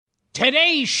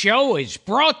Today's show is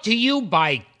brought to you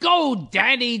by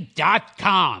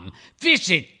GoDaddy.com.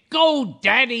 Visit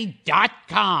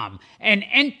GoDaddy.com and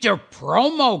enter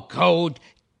promo code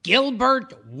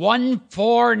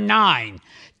Gilbert149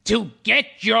 to get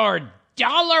your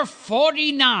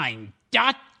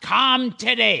 $1.49.com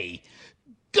today.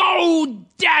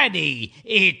 GoDaddy,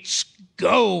 it's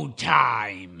go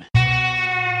time.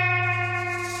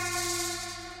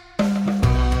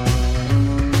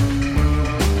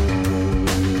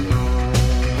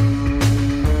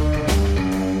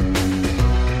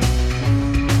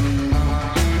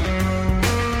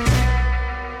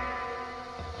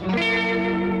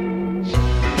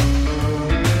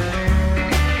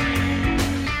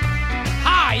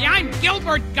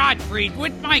 Gilbert Gottfried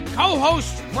with my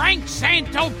co-host Frank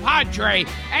Santopadre,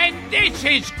 and this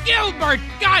is Gilbert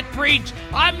Gottfried's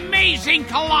Amazing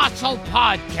Colossal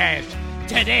Podcast.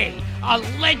 Today, a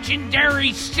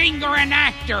legendary singer and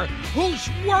actor who's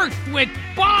worked with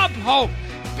Bob Hope,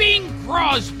 Bing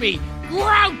Crosby,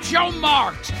 Groucho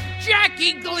Marx,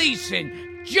 Jackie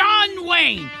Gleason, John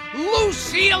Wayne,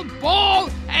 Lucille Ball,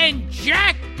 and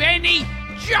Jack Benny,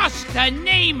 just to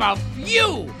name a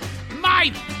few.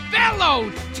 My fellow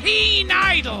teen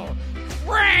idol,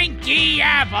 Frankie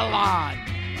Avalon.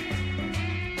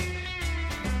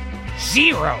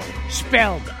 Xero,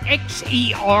 spelled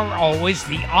Xero, is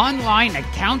the online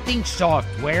accounting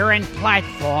software and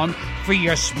platform for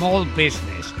your small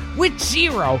business. With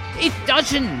Xero, it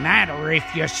doesn't matter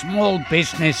if your small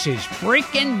business is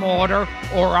brick and mortar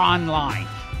or online.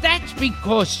 That's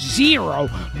because Xero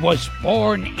was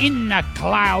born in the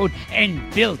cloud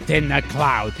and built in the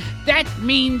cloud. That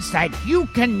means that you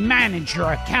can manage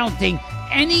your accounting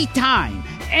anytime,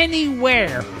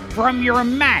 anywhere, from your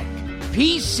Mac,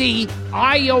 PC,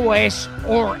 iOS,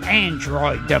 or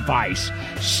Android device.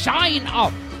 Sign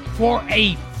up for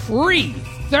a free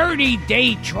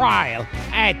 30-day trial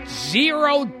at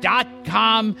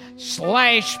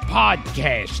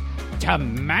Xero.com/podcast. To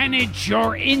manage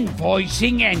your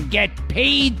invoicing and get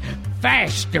paid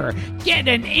faster. Get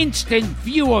an instant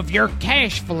view of your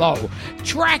cash flow.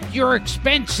 Track your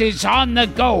expenses on the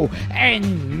go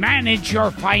and manage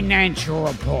your financial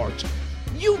reports.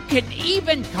 You can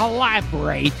even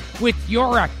collaborate with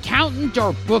your accountant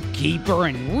or bookkeeper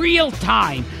in real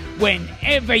time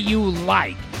whenever you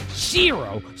like.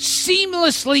 Xero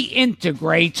seamlessly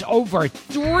integrates over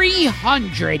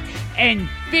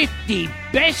 350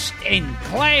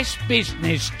 best-in-class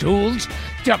business tools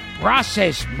to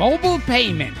process mobile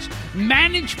payments,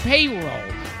 manage payroll,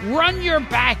 run your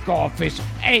back office,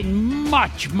 and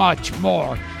much, much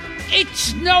more.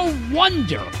 It's no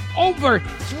wonder over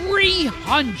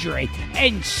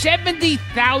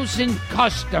 370,000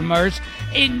 customers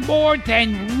in more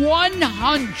than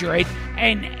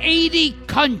 180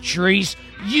 countries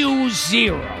use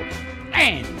Xero.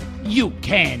 And you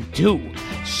can too.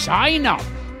 Sign up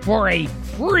for a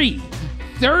free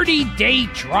 30-day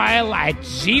trial at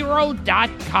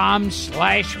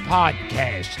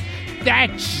Xero.com/podcast.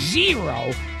 That's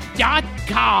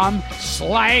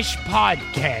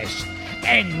Xero.com/podcast.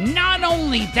 And not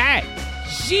only that,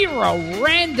 Xero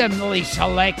randomly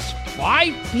selects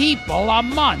 5 people a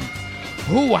month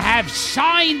who have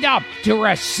signed up to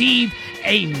receive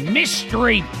a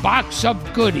mystery box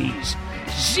of goodies.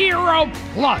 Xero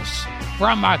Plus,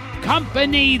 from a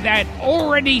company that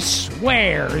already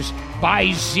swears by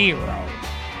Xero.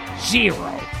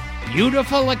 Xero,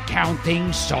 beautiful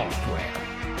accounting software.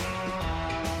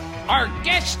 Our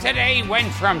guest today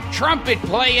went from trumpet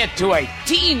player to a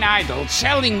teen idol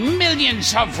selling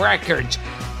millions of records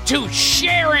to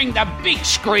sharing the big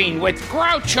screen with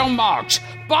Groucho Marx,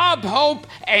 Bob Hope,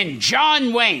 and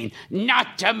John Wayne,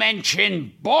 not to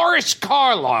mention Boris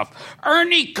Karloff,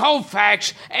 Ernie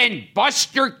Koufax, and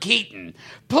Buster Keaton.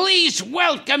 Please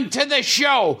welcome to the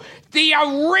show the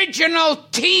original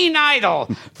teen idol,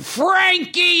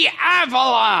 Frankie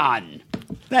Avalon.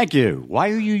 Thank you. Why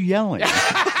are you yelling?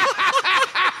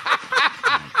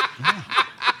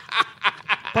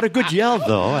 But a good yell,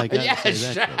 though. I gotta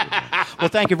say that. Well,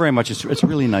 thank you very much. It's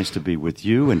really nice to be with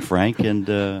you and Frank and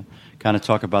kind of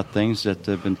talk about things that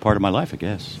have been part of my life, I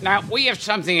guess. Now, we have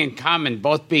something in common,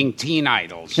 both being teen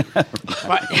idols.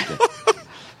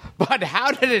 But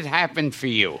how did it happen for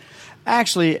you?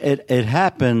 Actually, it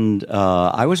happened.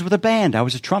 I was with a band. I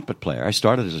was a trumpet player. I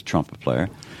started as a trumpet player.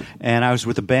 And I was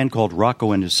with a band called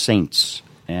Rocco and his Saints.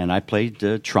 And I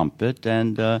played trumpet.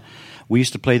 And we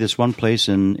used to play this one place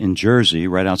in Jersey,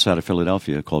 right outside of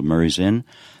Philadelphia, called Murray's Inn.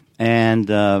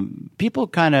 And people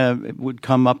kind of would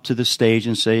come up to the stage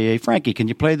and say, hey, Frankie, can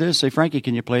you play this? Hey, Frankie,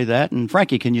 can you play that? And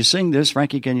Frankie, can you sing this?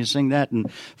 Frankie, can you sing that?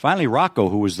 And finally, Rocco,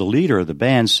 who was the leader of the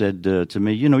band, said to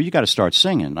me, you got to start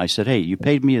singing. I said, hey, you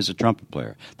paid me as a trumpet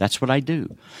player. That's what I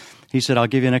do. He said, I'll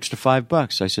give you an extra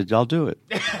 $5. I said, I'll do it.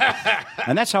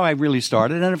 And that's how I really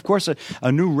started. And, of course,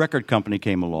 a new record company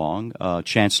came along,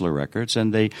 Chancellor Records,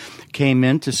 and they came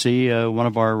in to see one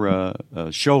of our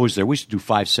shows there. We used to do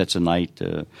 5 sets a night.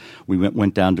 We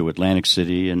went down to Atlantic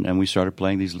City, and we started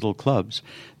playing these little clubs.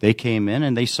 They came in,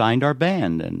 and they signed our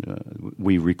band. And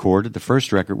we recorded. The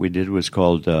first record we did was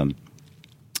called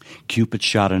Cupid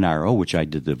Shot an Arrow, which I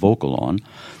did the vocal on.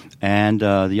 And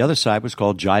the other side was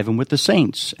called Jivin' with the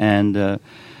Saints. And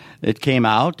it came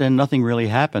out, and nothing really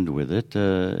happened with it,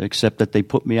 except that they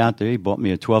put me out there. He bought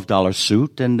me a $12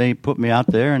 suit, and they put me out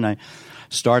there, and I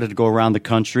started to go around the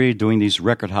country doing these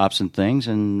record hops and things,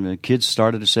 and kids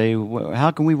started to say, how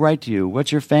can we write to you?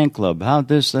 What's your fan club? How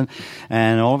this?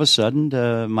 And all of a sudden,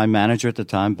 my manager at the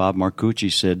time, Bob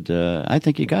Marcucci, said, I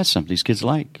think you got something these kids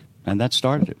like. And that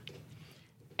started it.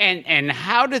 And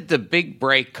how did the big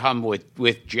break come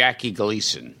with Jackie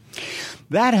Gleason?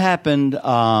 That happened,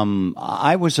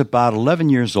 I was about 11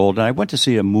 years old, and I went to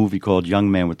see a movie called Young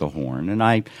Man with the Horn, and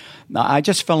I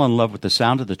just fell in love with the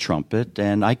sound of the trumpet,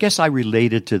 and I guess I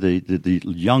related to the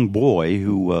young boy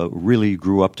who really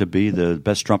grew up to be the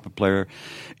best trumpet player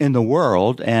in the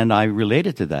world, and I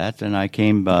related to that, and I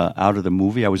came out of the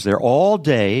movie. I was there all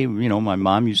day. My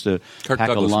mom used to pack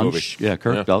a lunch. Movie. Yeah,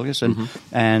 Kirk Douglas,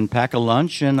 and pack a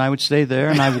lunch, and I would stay there,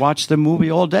 and I watched the movie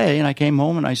all day, and I came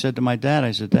home, and I said to my dad,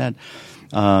 Dad,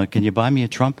 can you buy me a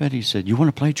trumpet? He said, you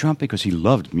want to play trumpet? Because he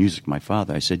loved music, my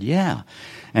father. I said, yeah.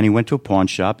 And he went to a pawn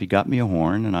shop. He got me a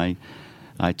horn, and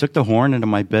I took the horn into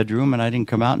my bedroom, and I didn't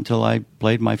come out until I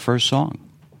played my first song.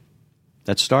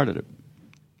 That started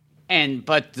it.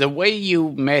 But the way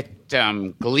you met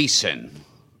Gleason,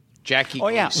 Jackie Gleason. Oh,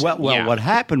 yeah. Well, what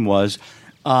happened was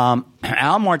Al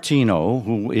Martino,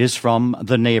 who is from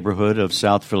the neighborhood of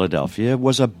South Philadelphia,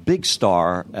 was a big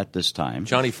star at this time.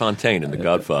 Johnny Fontaine in The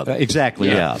Godfather. Exactly,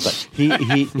 yeah. But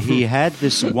he had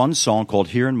this one song called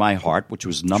Here in My Heart, which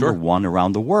was number one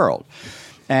around the world.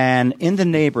 And in the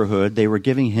neighborhood, they were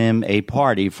giving him a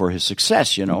party for his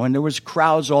success, and there was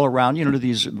crowds all around, to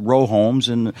these row homes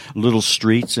and little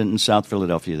streets in South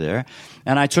Philadelphia there.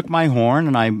 And I took my horn,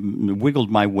 and I wiggled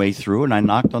my way through, and I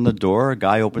knocked on the door. A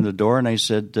guy opened the door, and I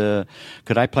said,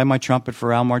 could I play my trumpet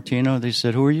for Al Martino? They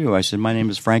said, who are you? I said, my name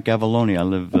is Frank Avalon. I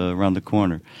live around the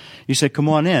corner. He said, come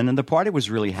on in. And the party was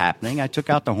really happening. I took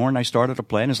out the horn, I started to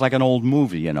play, and it's like an old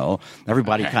movie,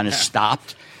 Everybody kind of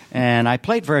stopped. And I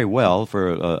played very well for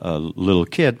a little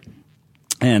kid.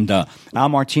 And Al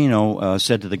Martino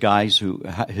said to the guys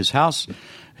his house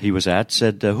he was at,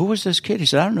 said, who was this kid? He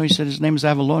said, I don't know. He said, his name is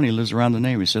Avalon. He lives around the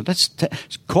neighborhood. He said, let's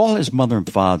call his mother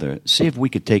and father, see if we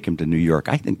could take him to New York.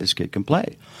 I think this kid can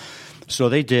play. So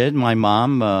they did. My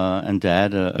mom and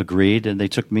dad agreed, and they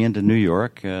took me into New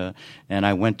York. And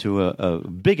I went to a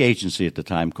big agency at the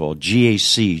time called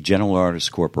GAC, General Artists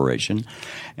Corporation.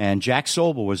 And Jack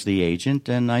Sobel was the agent,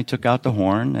 and I took out the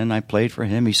horn, and I played for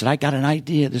him. He said, I got an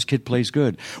idea. This kid plays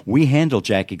good. We handle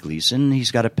Jackie Gleason.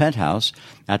 He's got a penthouse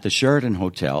at the Sheraton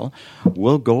Hotel.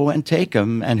 We'll go and take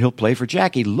him, and he'll play for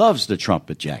Jackie. Loves the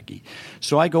trumpet, Jackie.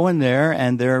 So I go in there,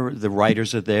 and the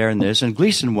writers are there and this, and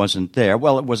Gleason wasn't there.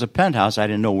 Well, it was a penthouse. I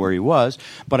didn't know where he was,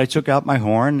 but I took out my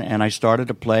horn, and I started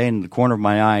to play. In the corner of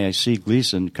my eye, I see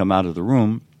Gleason come out of the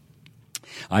room.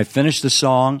 I finished the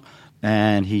song,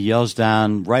 and he yells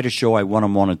down, write a show, I want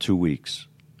him on in 2 weeks.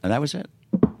 And that was it.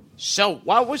 So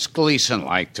what was Gleason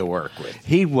like to work with?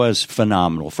 He was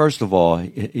phenomenal. First of all,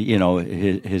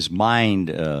 his mind,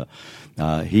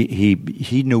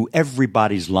 he knew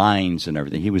everybody's lines and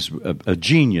everything. He was a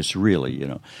genius, really,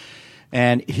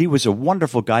 And he was a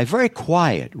wonderful guy, very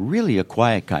quiet, really a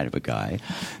quiet kind of a guy.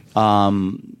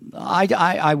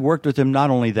 I worked with him not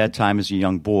only that time as a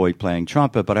young boy playing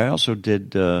trumpet, but I also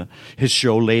did his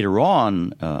show later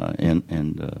on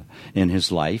in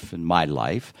his life, in my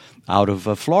life, out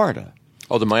of Florida.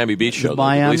 Oh, the Miami Beach show. The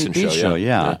Miami Beach show,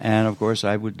 yeah. And of course,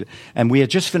 and we had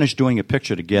just finished doing a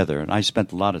picture together, and I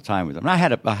spent a lot of time with him. And I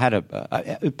had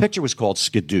a picture was called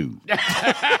Skidoo.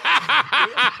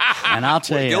 And I'll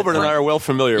tell you, Gilbert and I are well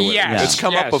familiar with it. It's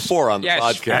come up before on the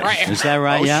podcast. Right. Is that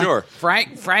right? Yeah? Sure.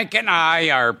 Frank and I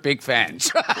are big fans.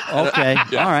 Okay.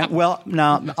 Yeah. All right. Well,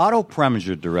 now, Otto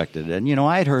Preminger directed it. And,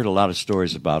 I had heard a lot of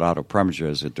stories about Otto Preminger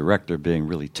as a director being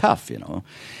really tough,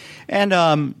 And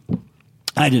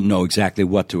I didn't know exactly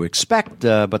what to expect.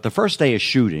 But the first day of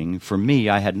shooting, for me,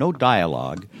 I had no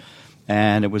dialogue.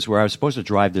 And it was where I was supposed to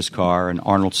drive this car, and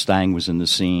Arnold Stang was in the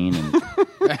scene. And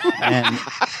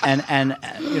and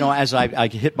as I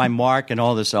hit my mark and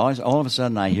all this, all of a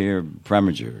sudden I hear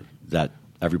Preminger that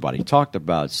everybody talked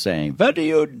about saying, "What are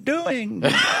you doing?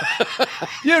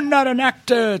 You're not an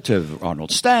actor," to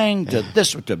Arnold Stang, to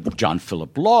John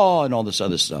Philip Law, and all this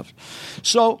other stuff.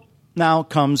 So now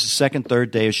comes the second,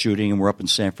 third day of shooting, and we're up in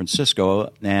San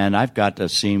Francisco, and I've got a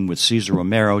scene with Cesar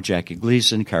Romero, Jackie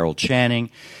Gleason, Carol Channing,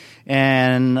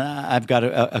 and I've got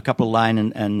a couple of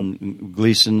lines, and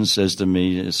Gleason says to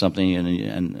me something,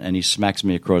 and he smacks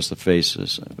me across the face,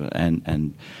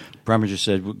 and Preminger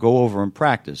said, well, "Go over and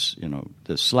practice,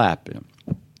 the slap."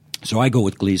 So I go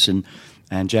with Gleason,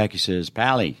 and Jackie says,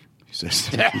 "Pally," he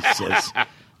says,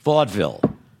 "vaudeville.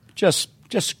 Just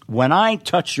when I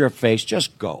touch your face,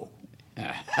 just go.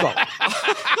 Go."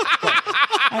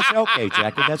 I said, "Okay,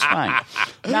 Jackie, that's fine."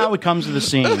 Now it comes to the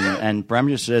scene, and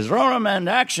Preminger says, "Roll 'em and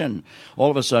action."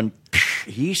 All of a sudden,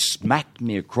 he smacked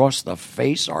me across the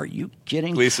face. Are you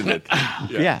kidding? Gleason did.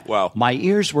 Yeah. Wow. My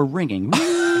ears were ringing.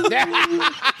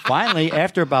 Finally,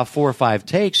 after about 4 or 5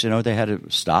 takes, they had to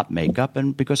stop makeup,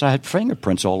 and because I had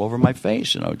fingerprints all over my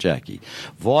face, Jackie.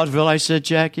 "Vaudeville," I said,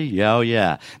 "Jackie?" "Yeah, oh,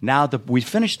 yeah." Now we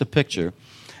finished the picture,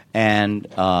 and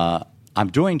I'm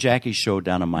doing Jackie's show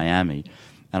down in Miami,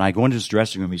 and I go into his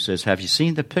dressing room. He says, "Have you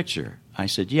seen the picture?" I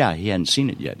said, "Yeah." He hadn't seen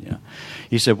it yet. Yeah.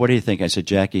 He said, "What do you think?" I said,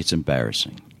 "Jackie, it's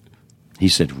embarrassing." He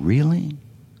said, "Really?"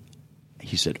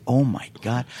 He said, "Oh, my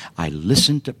God, I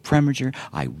listened to Preminger.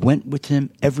 I went with him,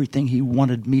 everything he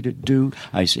wanted me to do."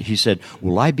 He said,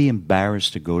 "Will I be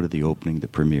embarrassed to go to the opening, the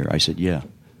premiere?" I said, "Yeah."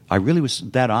 I really was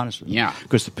that honest with him. Yeah.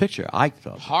 Because the picture, I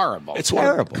thought, horrible. It's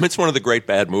terrible. It's one of the great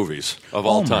bad movies of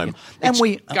all time. And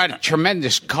we got a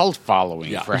tremendous cult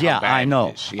following for how bad I know.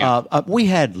 it is. Yeah. We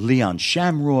had Leon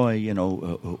Shamroy,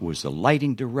 who was the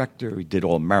lighting director. He did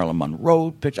all Marilyn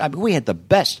Monroe pictures. I mean, we had the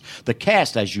best. The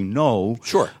cast, as you know.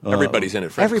 Sure. Everybody's in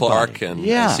it. Fred Clark and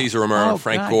Cesar Romero and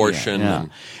Frank Gorshin.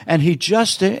 And he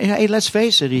just, hey, let's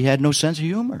face it, he had no sense of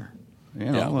humor.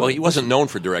 Well, he wasn't known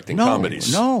for directing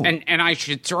comedies. No. And I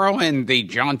should throw in the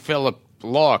John Philip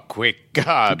Law quick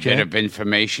bit of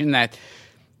information that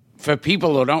for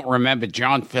people who don't remember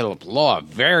John Philip Law,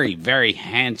 very, very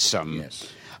handsome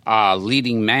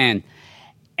leading man.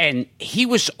 And he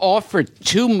was offered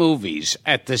 2 movies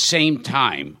at the same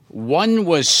time. One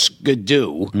was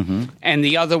Skidoo, and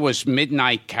the other was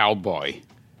Midnight Cowboy.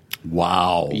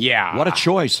 Wow. Yeah. What a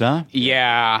choice, huh?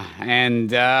 Yeah.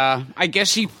 And I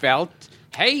guess he felt,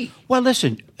 hey. Well,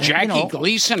 listen. Jackie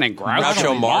Gleason and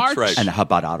Groucho Marx. Right. And how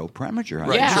about Otto Preminger?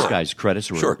 Right. These guys'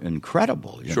 credits were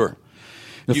incredible. Sure.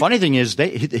 The funny thing is,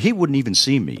 he wouldn't even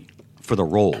see me for the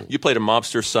role. You played a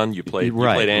mobster's son. You played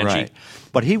Angie. Right.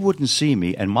 But he wouldn't see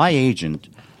me. And my agent,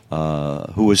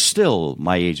 who is still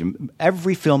my agent,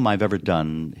 every film I've ever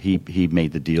done, he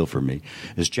made the deal for me,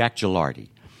 is Jack Gilardi.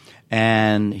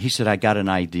 And he said, "I got an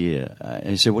idea." And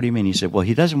he said, "What do you mean?" He said, "Well,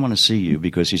 he doesn't want to see you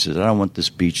because," he says, "I don't want this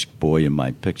beach boy in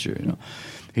my picture."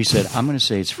 He said, "I'm going to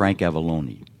say it's Frank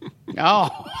Avalon."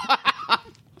 Oh.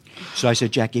 So I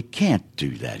said, "Jack, you can't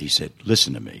do that." He said,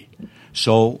 "Listen to me."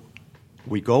 So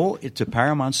we go to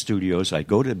Paramount Studios. I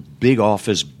go to big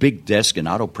office, big desk, and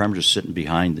Otto Preminger's sitting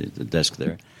behind the desk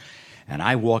there. And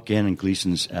I walk in, and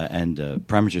Gleason's and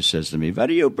Preminger says to me, "What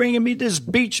are you bringing me this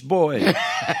beach boy?"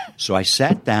 So I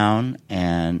sat down,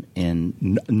 and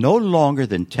in no longer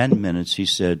than 10 minutes, he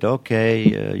said,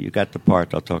 "Okay, you got the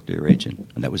part. I'll talk to your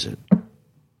agent." And that was it.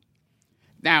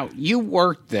 Now, you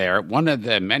worked there, one of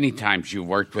the many times you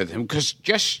worked with him, because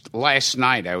just last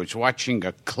night I was watching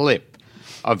a clip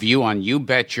of you on You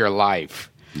Bet Your Life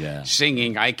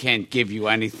singing "I Can't Give You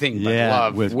Anything But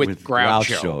Love" with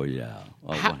Groucho.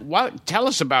 Tell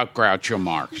us about Groucho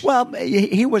Marx. Well,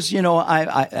 he was,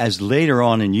 I as later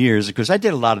on in years, because I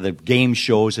did a lot of the game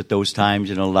shows at those times.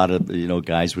 A lot of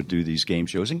guys would do these game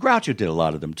shows, and Groucho did a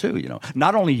lot of them too.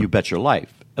 Not only You Bet Your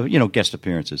Life, guest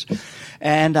appearances,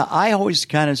 and I always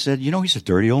kind of said, he's a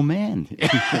dirty old man.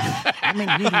 I mean,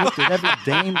 he looked at every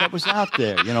dame that was out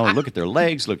there. Look at their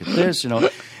legs, look at this,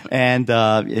 and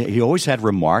he always had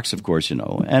remarks, of course, and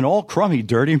all crummy,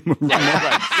 dirty remarks.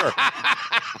 Right, sure.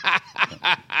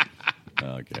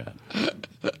 Oh, God.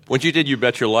 When you did You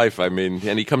Bet Your Life, I mean,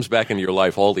 and he comes back into your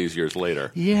life all these years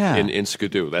later. Yeah. In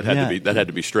Skidoo. That had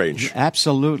to be strange.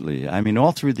 Absolutely. I mean,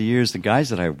 all through the years, the guys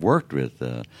that I've worked with,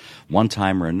 one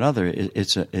time or another,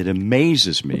 it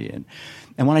amazes me.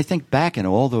 And when I think back on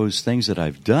all those things that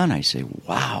I've done, I say,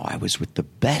 wow, I was with the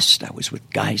best. I was with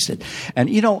guys that, and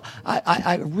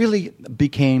I really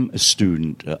became a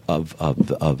student of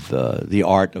the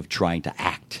art of trying to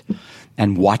act.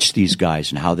 And watch these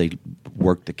guys and how they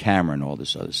work the camera and all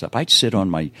this other stuff. I'd sit on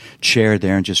my chair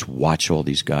there and just watch all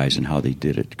these guys and how they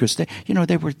did it because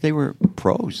they were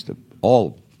pros,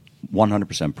 all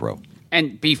 100% pro.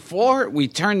 And before we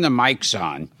turn the mics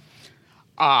on,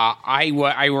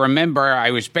 I remember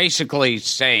I was basically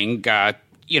saying,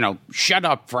 shut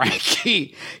up,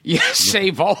 Frankie. You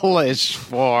save all this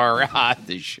for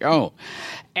the show.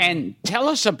 And tell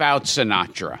us about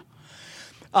Sinatra.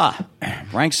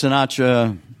 Frank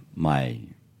Sinatra, my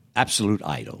absolute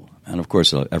idol, and of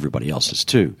course everybody else's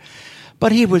too.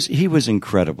 But he was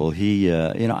incredible. He,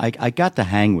 I got to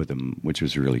hang with him, which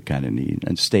was really kind of neat,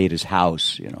 and stay at his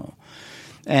house,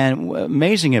 And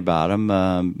amazing about him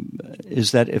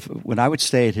is that when I would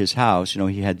stay at his house,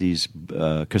 he had these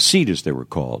casitas, they were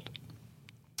called,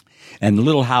 and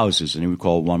little houses, and he would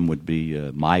call one would be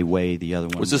My Way, the other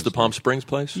one was this the Palm Springs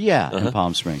place? Yeah, in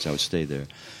Palm Springs. I would stay there.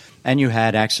 And you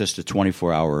had access to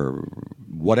 24-hour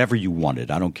whatever you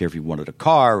wanted. I don't care if you wanted a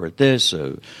car or this,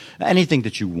 anything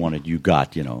that you wanted, you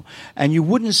got, And you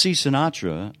wouldn't see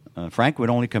Sinatra. Frank would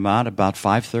only come out about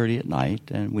 5:30 at night,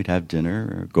 and we'd have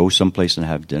dinner or go someplace and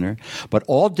have dinner. But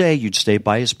all day you'd stay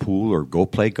by his pool or go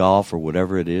play golf or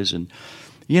whatever it is, and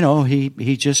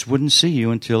he just wouldn't see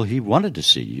you until he wanted to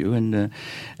see you. And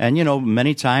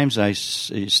many times I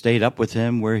stayed up with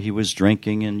him where he was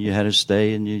drinking, and you had to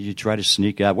stay, and you try to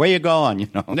sneak out. Where you going?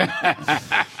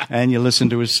 And you listen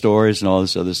to his stories and all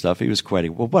this other stuff. He was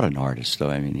what an artist, though.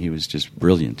 I mean, he was just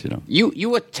brilliant, You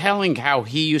were telling how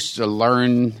he used to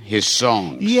learn his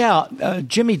songs. Yeah,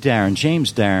 James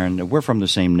Darren, we're from the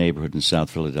same neighborhood in South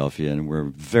Philadelphia, and we're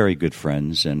very good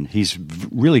friends, and he's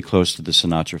really close to the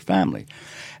Sinatra family.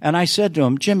 And I said to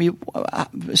him, Jimmy,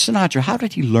 Sinatra, how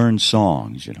did he learn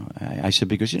songs? I said,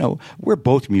 because, we're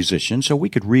both musicians, so we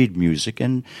could read music.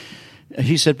 And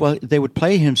he said, well, they would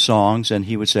play him songs, and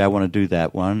he would say, I want to do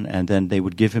that one. And then they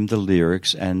would give him the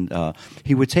lyrics, and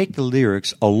he would take the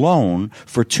lyrics alone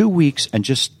for 2 weeks and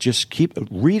just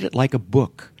read it like a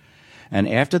book. And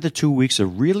after the 2 weeks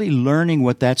of really learning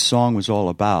what that song was all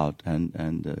about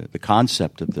and the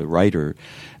concept of the writer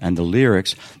and the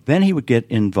lyrics, then he would get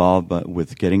involved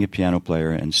with getting a piano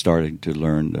player and starting to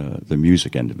learn the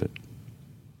music end of it.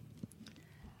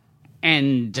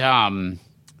 And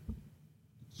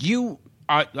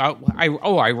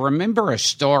I remember a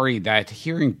story that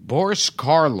hearing Boris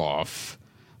Karloff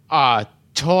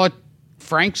taught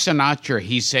Frank Sinatra,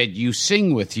 he said, you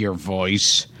sing with your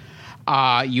voice.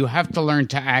 You have to learn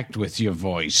to act with your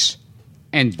voice.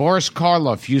 And Boris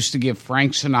Karloff used to give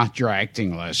Frank Sinatra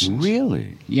acting lessons.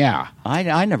 Really? Yeah.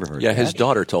 I never heard of that. Yeah, his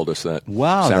daughter told us that.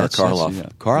 Wow. Sarah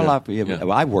Karloff. Karloff, Yeah.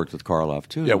 I worked with Karloff,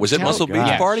 too. Yeah, was it Muscle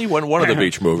Beach Party? One of the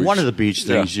beach movies. One of the beach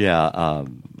things, yeah.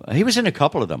 He was in a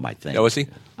couple of them, I think. Oh, was he?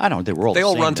 I don't know. They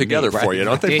all run together for you,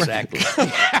 don't they? Exactly.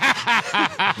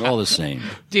 All the same.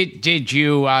 Did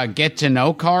you get to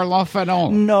know Karloff at all?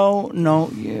 No.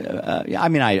 I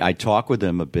mean, I talked with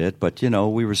him a bit, but,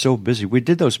 we were so busy. We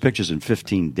did those pictures in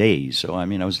 15 days. So, I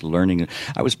mean, I was learning.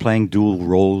 I was playing dual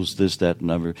roles, this, that, and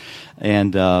other.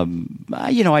 And,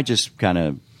 I just kind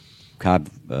of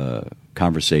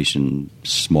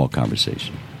small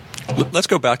conversation. Let's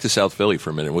go back to South Philly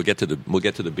for a minute. We'll get to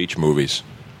the beach movies.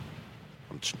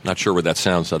 I'm not sure where that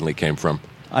sound suddenly came from.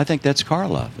 I think that's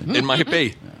Karloff. It might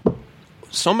be.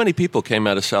 So many people came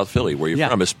out of South Philly, where you're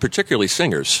from, particularly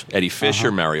singers. Eddie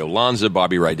Fisher, Mario Lanza,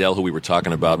 Bobby Rydell, who we were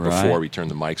talking about before we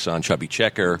turned the mics on, Chubby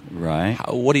Checker. Right.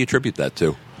 What do you attribute that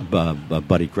to?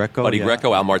 Buddy Greco.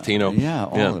 Greco, Al Martino. Yeah,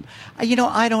 all of them.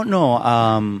 I don't know.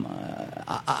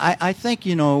 I think,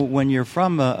 when you're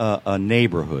from a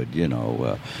neighborhood,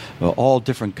 all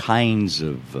different kinds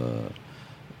of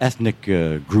ethnic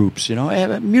groups,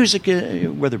 music,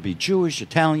 whether it be Jewish,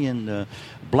 Italian,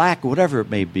 black, whatever it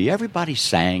may be, everybody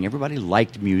sang, everybody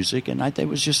liked music, and I think it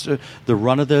was just the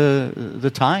run of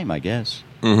the time, I guess.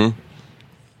 Mm-hmm.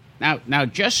 Now,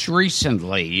 just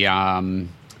recently,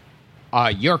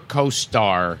 your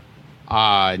co-star,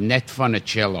 Ned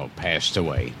Funicello, passed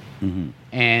away. Mm-hmm.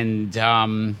 And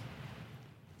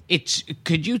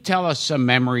could you tell us some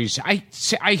memories?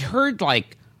 I heard,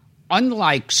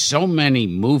 unlike so many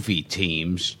movie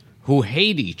teams who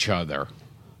hate each other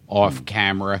off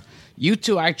camera, you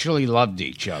two actually loved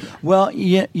each other. Well,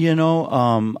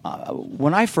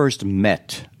 when I first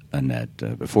met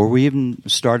Annette, before we even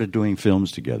started doing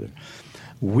films together,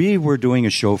 we were doing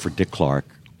a show for Dick Clark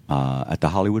at the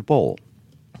Hollywood Bowl.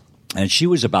 And she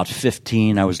was about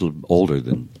 15. I was a little older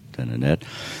than Annette.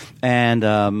 And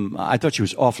I thought she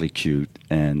was awfully cute.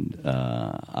 And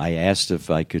I asked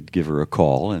if I could give her a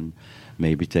call and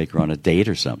maybe take her on a date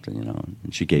or something,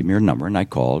 And she gave me her number, and I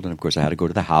called. And, of course, I had to go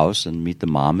to the house and meet the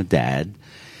mom and dad.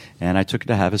 And I took her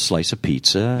to have a slice of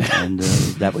pizza, and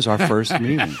that was our first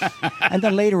meeting. And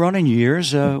then later on in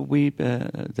years,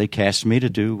 they cast me to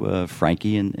do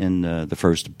Frankie in the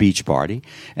first beach party.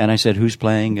 And I said, "Who's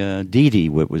playing Dee Dee?"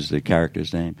 What was the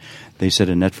character's name? They said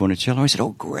Annette Funicello. I said,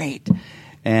 "Oh, great."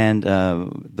 And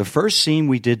the first scene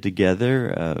we did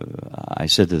together, I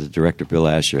said to the director, Bill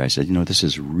Asher, I said, this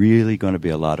is really going to be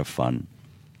a lot of fun.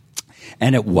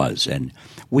 And it was. And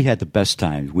we had the best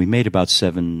time. We made about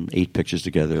 7, 8 pictures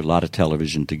together, a lot of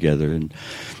television together, and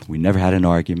we never had an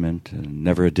argument,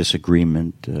 never a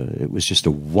disagreement. It was just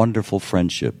a wonderful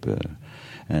friendship.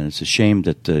 And it's a shame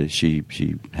that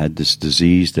she had this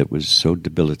disease that was so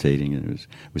debilitating, and it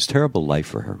was a terrible life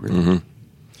for her, really. Mm-hmm.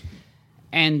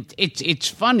 And it's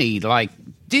funny, like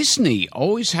Disney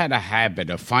always had a habit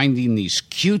of finding these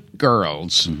cute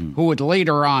girls who would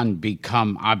later on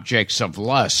become objects of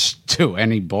lust to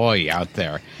any boy out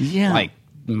there. Yeah. Like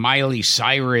Miley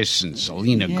Cyrus and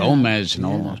Selena Gomez and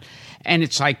all those. And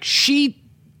it's like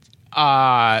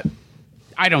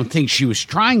I don't think she was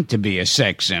trying to be a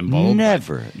sex symbol.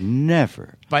 Never.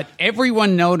 But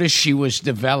everyone noticed she was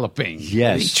developing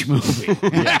each movie.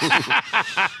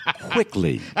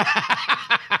 Quickly.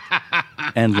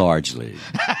 And largely.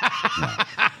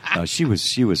 No, she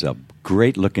was a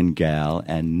great-looking gal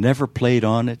and never played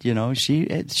on it,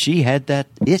 She had that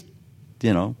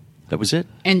that was it.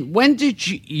 And when did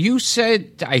you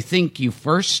said, I think you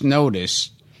first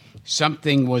noticed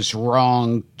something was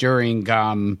wrong during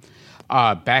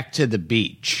Back to the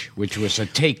Beach, which was a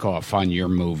takeoff on your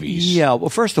movies. Yeah, well,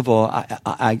 first of all,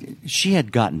 she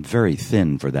had gotten very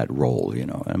thin for that role,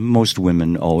 And most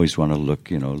women always want to look,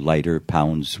 lighter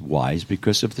pounds-wise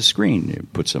because of the screen.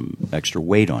 It puts some extra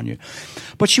weight on you.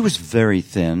 But she was very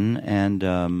thin, and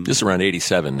this is around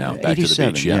 87 now, Back to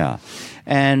the Beach, yeah.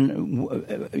 And,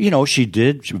 she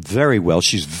did very well.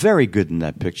 She's very good in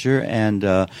that picture. And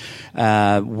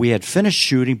we had finished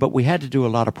shooting, but we had to do a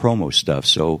lot of promo stuff.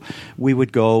 So we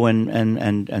would go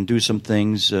and do some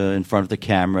things in front of the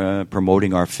camera,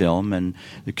 promoting our film and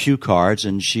the cue cards.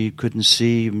 And she couldn't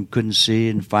see.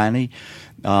 And finally,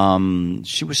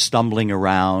 she was stumbling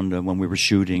around when we were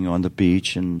shooting on the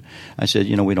beach, and I said,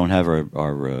 we don't have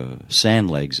our sand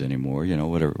legs anymore,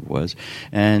 whatever it was.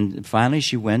 And finally,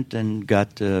 she went and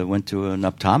went to an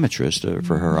optometrist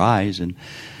for her eyes, and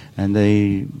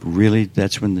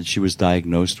that's when she was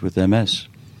diagnosed with MS.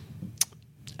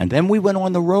 And then we went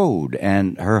on the road,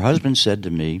 and her husband said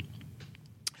to me,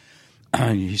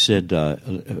 he said,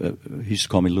 he used to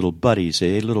call me Little Buddy. He'd say,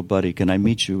 "Hey, Little Buddy, can I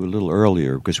meet you a little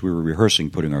earlier?" Because we were rehearsing,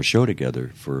 putting our show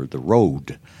together for the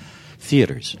road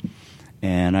theaters.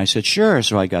 And I said, "Sure."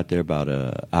 So I got there about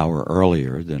an hour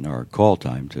earlier than our call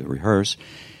time to rehearse.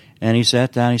 And he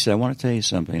sat down. He said, "I want to tell you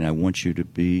something. I want you to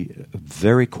be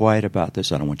very quiet about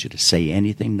this. I don't want you to say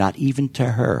anything, not even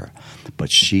to her.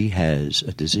 But she has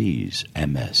a disease,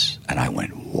 MS." And I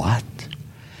went, "What?"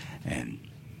 And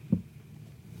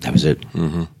that was it.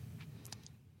 Mm-hmm.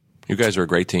 You guys are a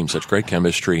great team, such great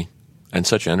chemistry and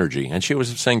such energy. And she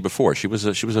was saying before, she was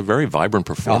a very vibrant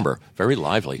performer, very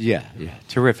lively. Yeah,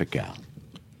 terrific gal.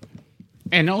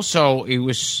 And also,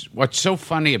 what's so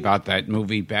funny about that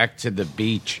movie, Back to the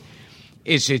Beach,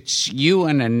 is it's you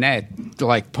and Annette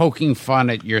like poking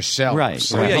fun at yourself. Right.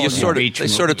 Well, yeah, they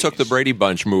sort of took the Brady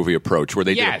Bunch movie approach where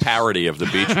they did a parody of the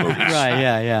beach movies. Right,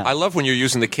 yeah. I love when you're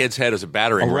using the kid's head as a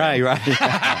battering ram. Right.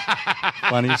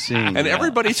 Funny scene. And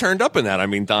everybody turned up in that. I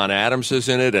mean, Don Adams is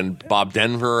in it, and Bob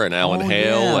Denver, and Alan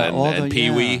Hale, and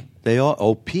Pee-wee. They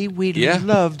all. Pee-wee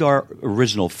loved our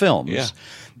original films. Yeah.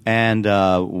 And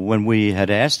when we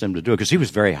had asked him to do it, because he was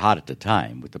very hot at the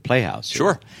time with the Playhouse.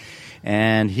 Sure.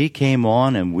 And he came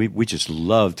on, and we just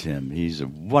loved him. He's a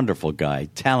wonderful guy,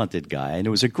 talented guy, and it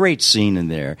was a great scene in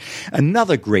there.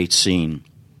 Another great scene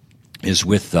is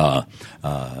with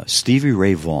Stevie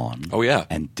Ray Vaughan. Oh, yeah.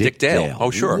 And Dick Dale. Oh,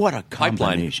 sure. What a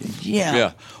combination. Pipeline.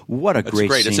 Yeah. What a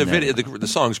great scene. It's a video. The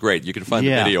song's great. You can find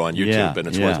the video on YouTube, and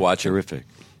it's worth watching. Terrific.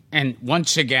 And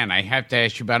once again, I have to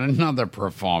ask you about another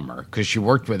performer, because you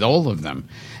worked with all of them,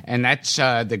 and that's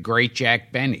the great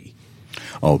Jack Benny.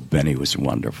 Oh, Benny was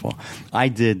wonderful. I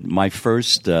did my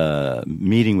first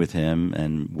meeting with him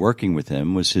and working with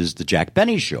him was the Jack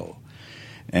Benny Show.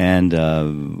 And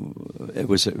it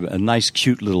was a nice,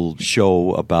 cute little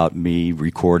show about me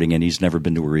recording, and he's never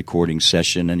been to a recording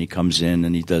session, and he comes in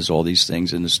and he does all these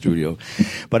things in the studio.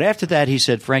 But after that, he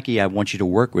said, "Frankie, I want you to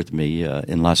work with me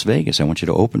in Las Vegas. I want you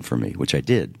to open for me," which I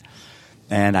did.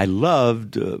 And I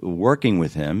loved working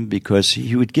with him because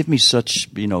he would give me such,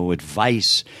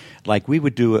 advice. Like we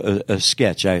would do a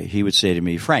sketch. He would say to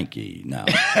me, "Frankie, now,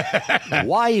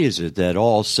 why is it that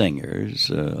all singers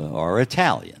are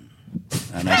Italian?"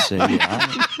 And I say,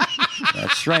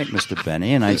 That's right, Mr.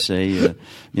 Benny. And I say,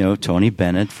 Tony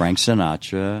Bennett, Frank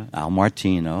Sinatra, Al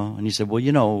Martino. And he said,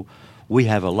 well, we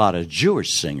have a lot of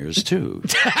Jewish singers, too.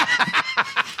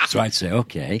 So I'd say,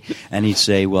 okay. And he'd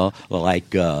say, well,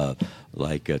 like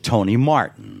Tony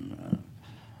Martin,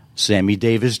 Sammy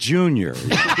Davis Jr.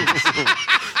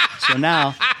 So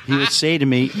now he would say to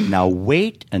me, now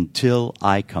wait until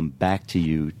I come back to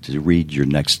you to read your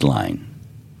next line.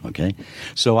 Okay?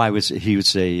 So I would say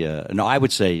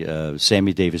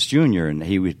Sammy Davis Jr., and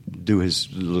he would do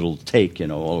his little take,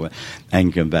 all the way,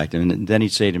 and come back to him. And then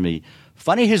he'd say to me,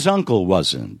 funny his uncle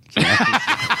wasn't.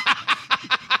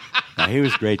 Now, he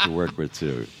was great to work with,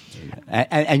 too.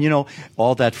 And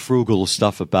all that frugal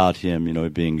stuff about him,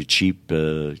 being a cheap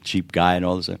guy and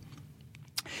all this stuff.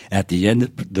 At the end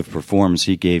of the performance,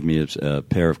 he gave me a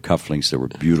pair of cufflinks that were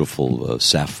beautiful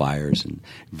sapphires, and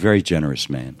very generous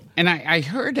man. And I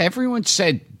heard everyone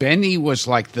said Benny was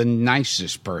like the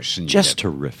nicest person. Just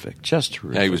terrific.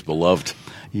 Yeah, he was beloved.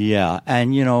 Yeah,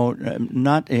 and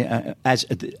not as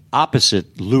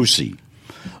opposite Lucy.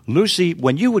 Lucy,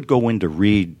 when you would go in to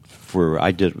read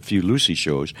I did a few Lucy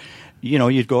shows.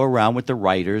 You'd go around with the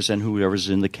writers and whoever's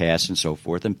in the cast and so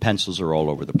forth, and pencils are all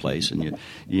over the place, and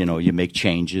you make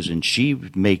changes, and she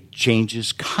would make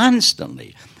changes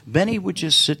constantly. Benny would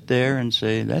just sit there and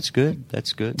say, "That's good,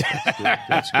 that's good, that's good,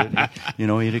 that's good."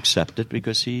 He'd accept it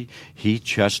because he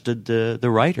trusted the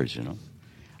writers.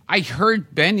 I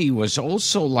heard Benny was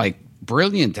also like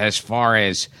brilliant as far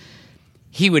as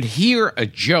he would hear a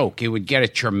joke, it would get a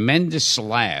tremendous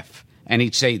laugh, and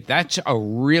he'd say, "That's a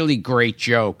really great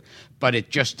joke, but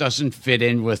it just doesn't fit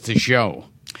in with the show."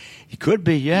 He could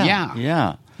be,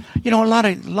 yeah. A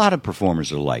lot of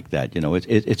performers are like that.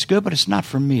 It's good, but it's not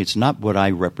for me. It's not what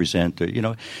I represent.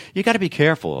 You got to be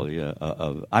careful.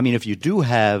 If you do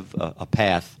have a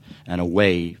path and a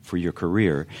way for your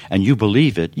career, and you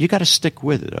believe it, you got to stick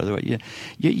with it. Otherwise,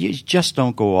 you just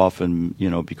don't go off and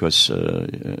because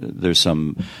there's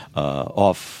some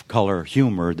off-color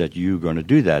humor that you're going to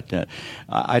do that.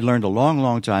 I learned a long,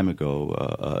 long time ago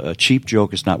a cheap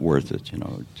joke is not worth it.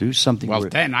 Do something. Well,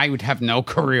 then I would have no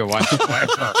career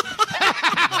whatsoever.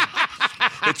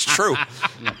 It's true.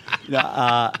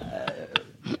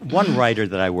 One writer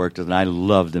that I worked with, and I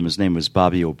loved him, his name was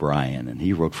Bobby O'Brien, and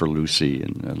he wrote for Lucy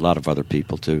and a lot of other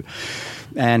people, too.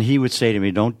 And he would say to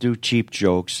me, don't do cheap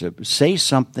jokes. Say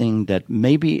something that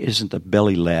maybe isn't a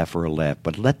belly laugh or a laugh,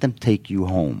 but let them take you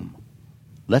home.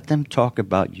 Let them talk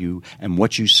about you and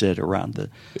what you said around the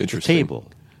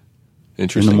table in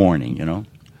the morning,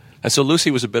 And so Lucy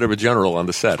was a bit of a general on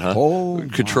the set, huh? Oh,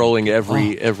 controlling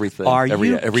everything, every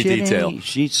detail.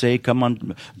 She'd say,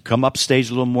 "Come up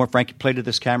stage a little more, Frankie. Play to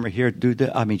this camera here. Do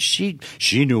that." I mean, she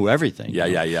knew everything.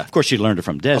 Yeah. Of course, she learned it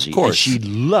from Desi. Of course, and she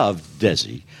loved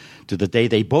Desi to the day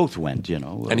they both went.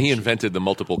 And he invented the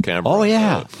multiple camera. Oh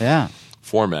yeah,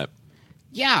 format.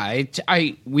 Yeah,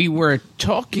 we were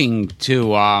talking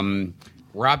to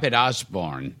Robert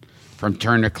Osborne from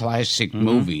Turner Classic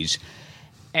Movies,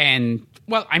 and.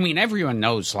 Well, everyone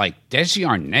knows, Desi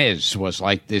Arnaz was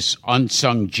like this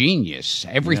unsung genius.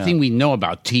 Everything we know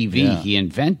about TV, he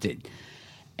invented.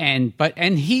 And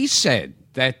he said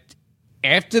that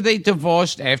after they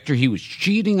divorced, after he was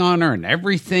cheating on her and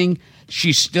everything,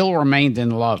 she still remained in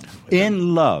love.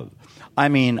 In love.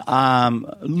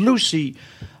 Lucy,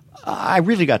 I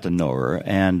really got to know her,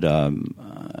 and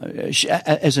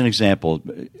as an example,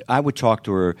 I would talk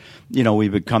to her. We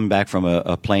would come back from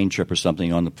a plane trip or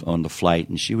something on the flight,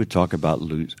 and she would talk about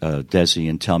Desi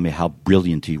and tell me how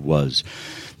brilliant he was.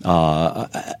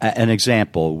 An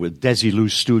example with Desi Lou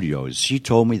Studios, she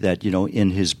told me that in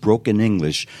his broken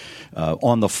English,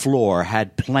 on the floor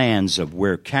had plans of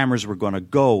where cameras were going to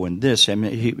go and this,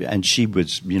 and she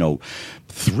was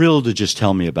thrilled to just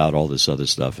tell me about all this other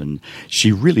stuff, and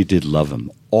she really did love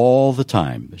him all the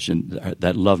time.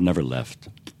 That love never left.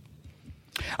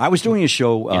 I was doing a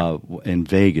show in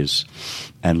Vegas,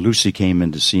 and Lucy came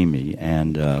in to see me,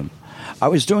 and I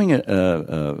was doing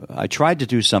I tried to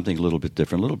do something a little bit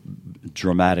different, a little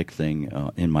dramatic thing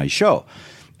in my show,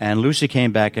 and Lucy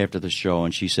came back after the show,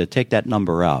 and she said, "Take that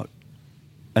number out."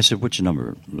 I said, "Which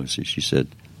number, Lucy?" She said,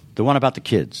 "The one about the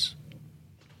kids."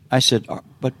 I said,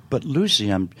 but Lucy,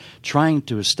 I'm trying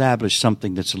to establish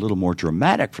something that's a little more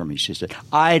dramatic for me. She said,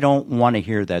 "I don't want to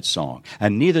hear that song,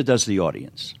 and neither does the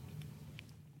audience."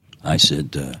 I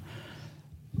said,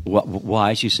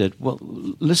 why? She said, "Well,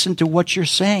 listen to what you're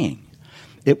saying.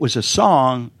 It was a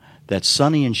song that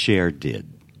Sonny and Cher did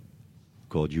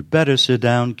called 'You Better Sit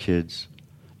Down, Kids.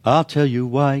 I'll tell you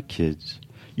why, kids.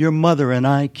 Your mother and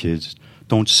I, kids,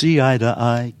 don't see eye to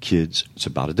eye, kids." It's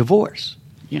about a divorce.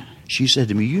 Yeah. She said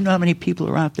to me, "You know how many people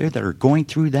are out there that are going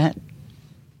through that?"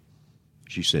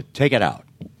 She said, take it out.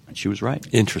 And she was right.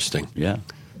 Interesting. Yeah.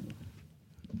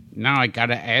 Now I got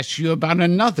to ask you about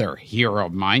another hero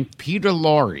of mine, Peter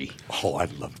Lorre. Oh, I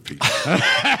love Peter.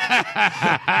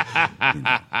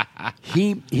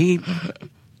 He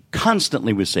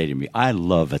constantly would say to me, I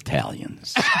love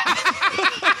Italians. Of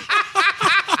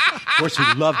course,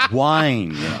 he loved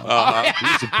wine. He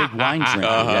was a big wine drinker,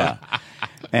 yeah.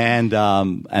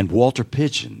 And Walter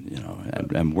Pidgeon,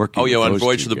 and working. Oh, yeah, on those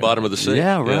Voyage two to the guys. Bottom of the Sea.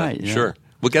 Yeah, right. Yeah. Sure.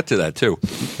 We'll get to that, too.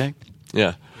 Okay.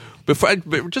 Yeah. But I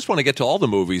just want to get to all the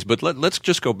movies, but let's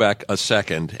just go back a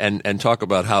second and talk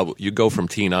about how you go from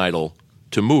Teen Idol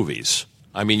to movies.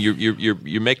 I mean,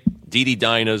 you make Dee Dee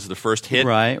Dinah's the first hit.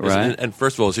 Right. And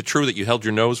first of all, is it true that you held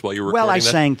your nose while you were recording Well, I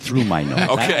that? sang through my nose.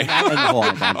 Okay. That's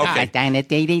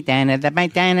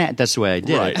the way I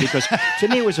did Right. it. Because to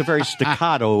me, it was a very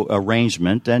staccato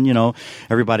arrangement. And,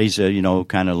 everybody's,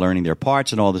 kind of learning their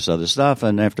parts and all this other stuff.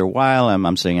 And after a while,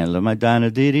 I'm singing, love my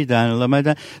Dinah, Dee Dee, Dinah, love my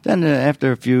Dinah. Then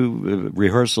after a few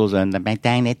rehearsals, and my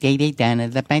Dinah, Dee Dee, Dinah,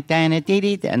 love my Dinah, Dee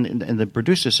Dee. And the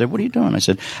producer said, what are you doing? I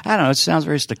said, I don't know. It sounds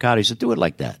very staccato. He said, do it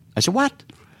like that. I said, what?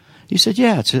 He said,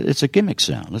 yeah, it's a gimmick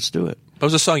sound. Let's do it. That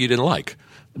was a song you didn't like.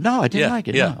 No, I didn't like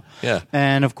it. Yeah, no. yeah.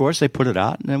 And of course, they put it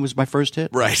out, and it was my first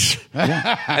hit. Right.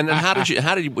 And then how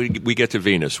did we get to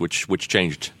Venus, which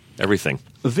changed everything?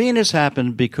 Venus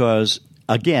happened because,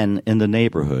 again, in the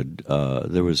neighborhood,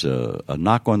 there was a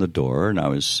knock on the door, and I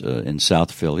was in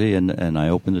South Philly, and I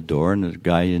opened the door, and the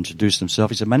guy introduced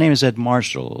himself. He said, my name is Ed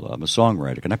Marshall. I'm a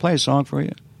songwriter. Can I play a song for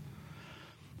you?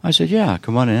 I said, yeah,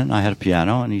 come on in. I had a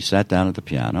piano, and he sat down at the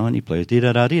piano, and he plays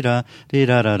dee-da-da-dee-da,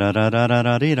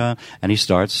 dee-da-da-da-da-da-da-da-da, and he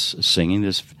starts singing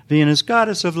this Venus,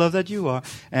 goddess of love that you are.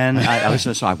 And I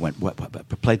listened, so I went, what,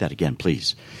 play that again,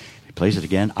 please. He plays it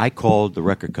again. I called the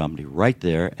record company right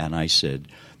there, and I said,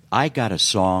 I got a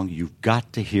song. You've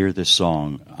got to hear this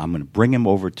song. I'm going to bring him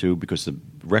over to, because the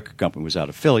record company was out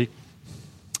of Philly,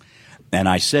 and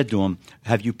I said to him,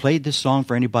 have you played this song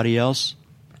for anybody else?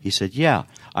 He said, yeah.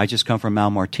 I just come from Al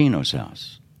Martino's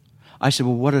house. I said,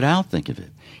 well, what did Al think of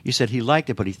it? He said he liked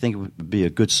it, but he think it would be a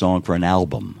good song for an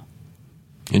album.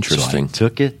 Interesting. So I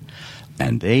took it,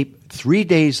 and 3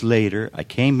 days later, I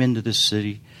came into the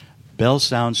city, Bell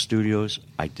Sound Studios.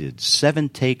 I did 7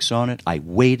 takes on it. I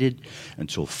waited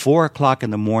until 4 o'clock in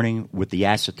the morning with the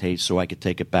acetate so I could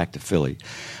take it back to Philly.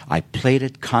 I played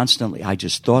it constantly. I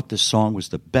just thought this song was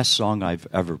the best song I've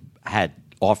ever had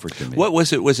offered to me. What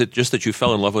was it? Was it just that you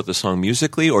fell in love with the song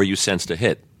musically, or you sensed a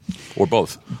hit, or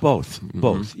both? Both.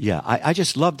 Yeah, I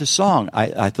just loved the song.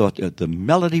 I thought the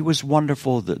melody was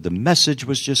wonderful. The message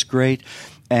was just great.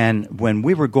 And when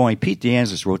we were going, Pete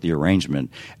DeAngelis wrote the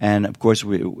arrangement, and of course,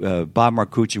 Bob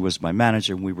Marcucci was my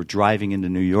manager. And we were driving into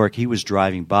New York. He was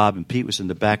driving Bob, and Pete was in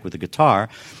the back with the guitar,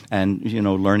 and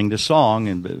learning the song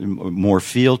and more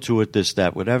feel to it, this,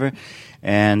 that, whatever.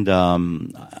 And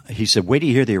he said, "Wait till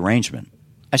you hear the arrangement."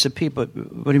 I said, Pete, but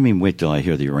what do you mean wait till I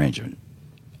hear the arrangement?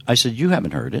 I said, you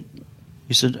haven't heard it.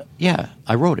 He said, yeah,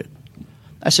 I wrote it.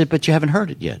 I said, but you haven't heard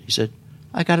it yet. He said,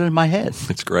 I got it in my head.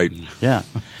 It's great. Yeah.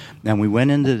 And we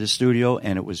went into the studio,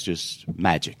 and it was just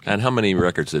magic. And how many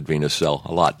records did Venus sell?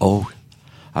 A lot. Oh,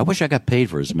 I wish I got paid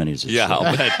for as many as it Yeah, sold.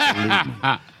 I'll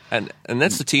bet. And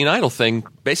that's the Teen Idol thing.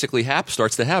 Basically,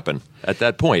 starts to happen at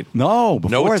that point. No,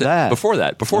 before that.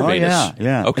 Before Venus.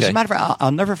 Yeah. Okay. As a matter of fact,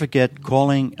 I'll never forget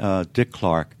calling Dick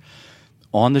Clark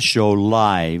on the show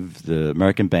live, the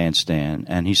American Bandstand,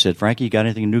 and he said, Frankie, you got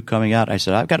anything new coming out? I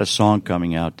said, I've got a song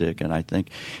coming out, Dick, and I think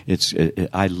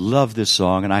I love this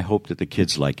song, and I hope that the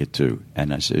kids like it too.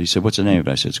 And he said, what's the name of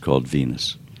it? I said, it's called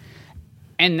Venus.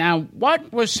 And now,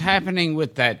 what was happening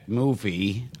with that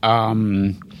movie,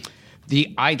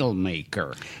 The Idol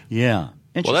Maker? Yeah.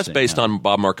 Well, that's based on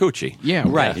Bob Marcucci. Yeah,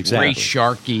 right, exactly. Ray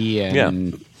Sharkey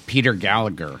and Peter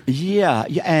Gallagher. Yeah,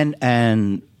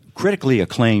 and critically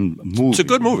acclaimed movie. It's a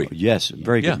good movie. Yes,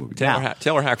 very good movie.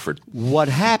 Taylor Hackford. What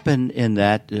happened in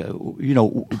that,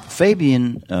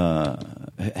 Fabian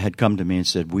had come to me and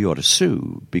said, we ought to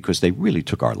sue because they really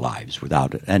took our lives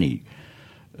without any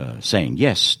saying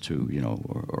yes to,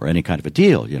 or any kind of a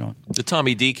deal, The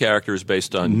Tommy D character is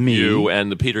based on Me. you,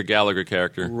 and the Peter Gallagher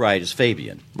character. Right, it's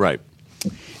Fabian. Right.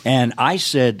 And I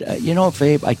said,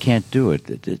 Fabe, I can't do it.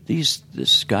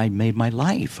 This guy made my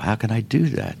life. How can I do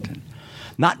that? And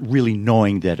not really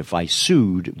knowing that if I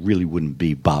sued, it really wouldn't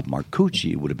be Bob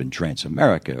Marcucci. It would have been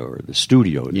Transamerica or the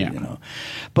studio,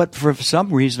 But for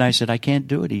some reason, I said, I can't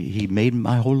do it. He made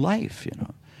my whole life,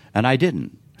 And I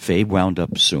didn't. Fabe wound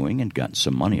up suing and got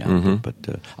some money out of it, but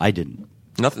I didn't.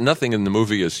 Nothing in the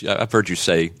movie is. I've heard you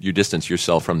say you distance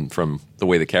yourself from the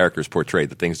way the characters portrayed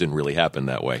that things didn't really happen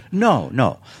that way.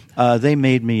 No. They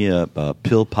made me a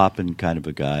pill popping kind of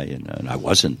a guy, and I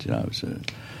wasn't. I was a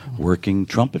working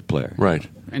trumpet player. Right.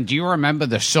 And do you remember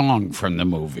the song from the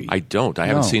movie? I don't. I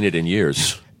haven't seen it in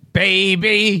years.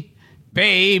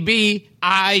 Baby,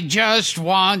 I just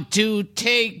want to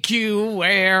take you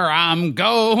where I'm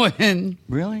going.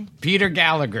 Really? Peter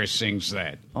Gallagher sings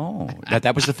that. Oh,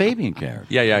 that was the Fabian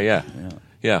character.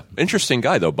 Yeah. Interesting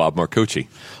guy, though, Bob Marcucci.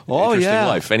 Oh, Interesting yeah.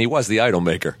 life. And he was the idol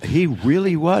maker. He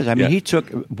really was. I mean, Yeah.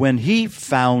 when he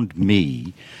found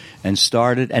me and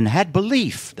started and had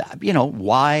belief,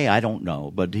 why, I don't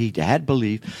know, but he had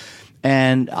belief.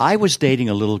 And I was dating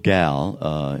a little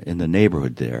gal in the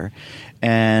neighborhood there,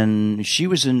 and she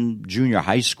was in junior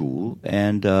high school,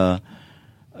 and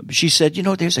she said,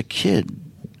 there's a kid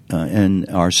in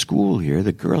our school here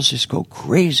the girls just go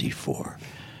crazy for.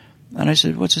 And I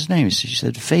said, what's his name? She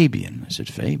said, Fabian. I said,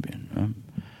 Fabian.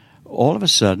 All of a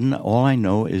sudden, all I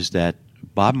know is that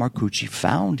Bob Marcucci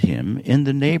found him in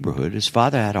the neighborhood. His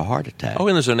father had a heart attack. Oh,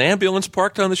 and there's an ambulance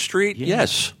parked on the street? Yeah.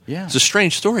 Yes. Yeah. It's a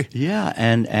strange story. Yeah,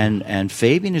 and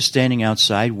Fabian is standing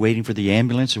outside waiting for the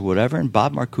ambulance or whatever, and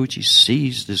Bob Marcucci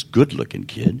sees this good-looking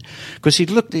kid because he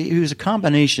was a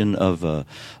combination of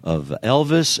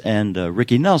Elvis and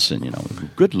Ricky Nelson,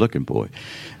 good-looking boy.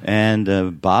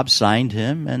 And Bob signed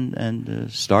him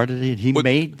and started it. He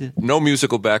made no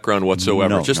musical background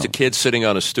whatsoever. No, just no. a kid sitting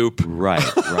on a stoop. Right.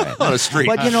 On a street.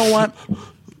 But you know what?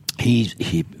 He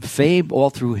Fabe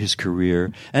all through his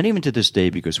career, and even to this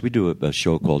day, because we do a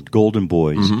show called Golden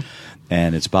Boys,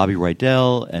 and it's Bobby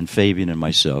Rydell and Fabian and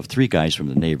myself, three guys from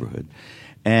the neighborhood,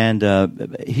 and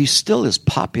he's still as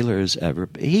popular as ever.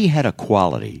 He had a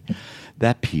quality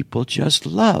that people just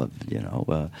loved.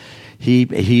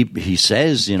 He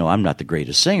says, I'm not the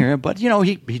greatest singer, but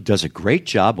he does a great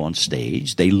job on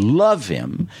stage. They love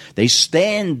him. They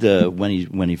stand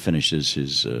when he finishes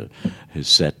his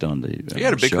set on the. He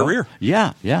had a big show. career.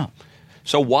 Yeah.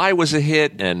 So Why was a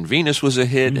hit, and Venus was a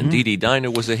hit, and Dee Dee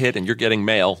Dinah was a hit, and you're getting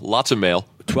mail, lots of mail.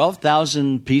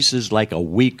 12,000 pieces like a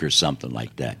week or something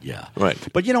like that. Yeah. Right.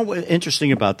 But what's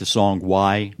interesting about the song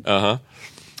Why?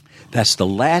 That's the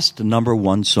last number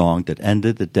one song that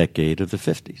ended the decade of the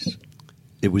 50s.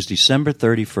 It was December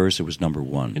 31st. It was number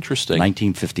one. Interesting.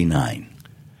 1959.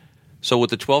 So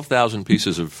with the 12,000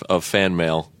 pieces of fan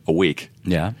mail a week,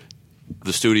 Yeah.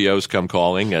 the studios come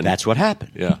calling, and That's what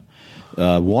happened. yeah.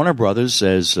 Warner Brothers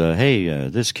says, hey,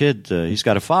 this kid, he's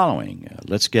got a following.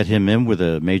 Let's get him in with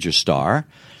a major star,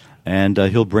 and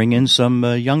he'll bring in some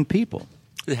young people.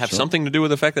 Did it have something to do with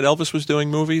the fact that Elvis was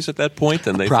doing movies at that point?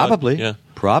 And they Probably. thought, yeah.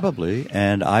 Probably.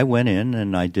 And I went in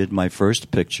and I did my first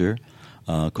picture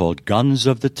called Guns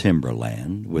of the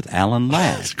Timberland with Alan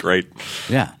Ladd. That's great.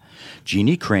 Yeah.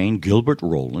 Jeannie Crane, Gilbert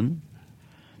Rowland.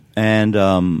 And,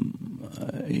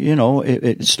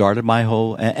 it started my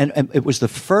whole... And it was the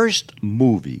first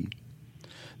movie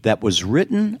that was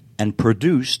written and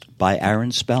produced by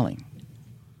Aaron Spelling.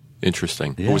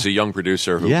 Interesting. Yeah. Who was a young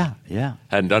producer who Yeah.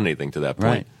 hadn't done anything to that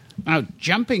point. Right. Now,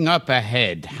 jumping up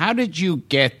ahead, how did you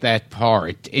get that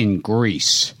part in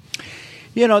Grease?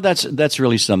 That's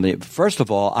really something. First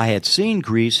of all, I had seen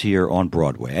Grease here on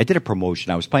Broadway. I did a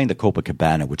promotion. I was playing the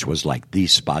Copacabana, which was like the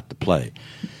spot to play.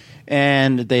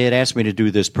 And they had asked me to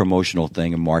do this promotional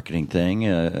thing, a marketing thing,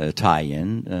 a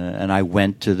tie-in. And I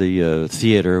went to the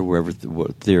theater, wherever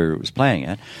the theater was playing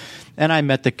at. And I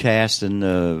met the cast at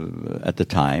the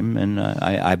time, and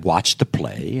I watched the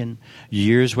play, and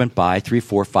years went by, 3,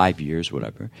 4, 5 years,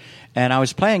 whatever. And I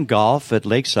was playing golf at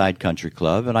Lakeside Country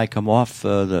Club, and I come off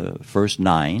the first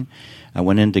 9. I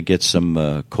went in to get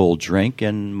some cold drink,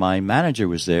 and my manager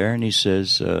was there, and he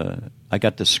says, I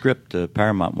got the script,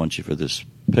 Paramount wants you for this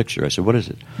picture. I said, what is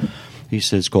it? He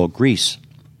said, it's called Grease.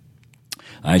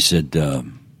 I said,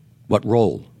 what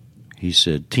role? He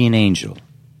said, Teen Angel.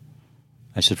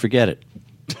 I said, forget it.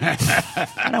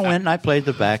 And I went and I played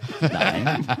the back 9.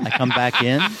 I come back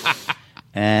in,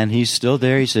 and he's still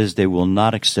there. He says, they will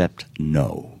not accept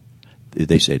no.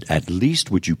 They said, at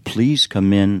least would you please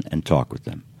come in and talk with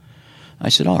them? I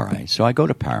said, all right. So I go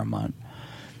to Paramount,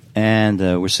 and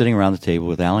we're sitting around the table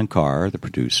with Alan Carr, the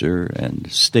producer, and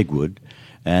Stigwood,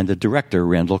 and the director,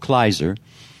 Randall Kleiser.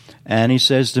 And he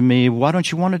says to me, why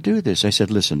don't you want to do this? I said,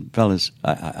 listen, fellas,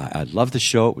 I love the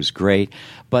show. It was great.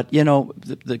 But,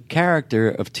 the character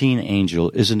of Teen Angel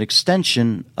is an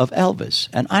extension of Elvis.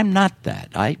 And I'm not that.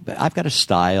 I've got a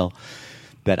style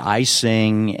that I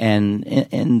sing. And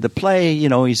in the play,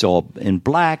 he's all in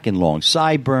black and long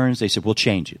sideburns. They said, we'll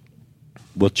change it.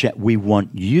 we want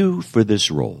you for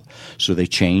this role. So they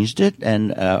changed it,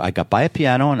 and I got by a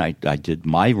piano, and I did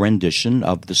my rendition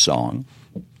of the song.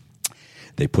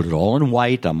 They put it all in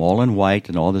white. I'm all in white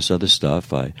and all this other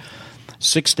stuff.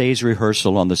 6 days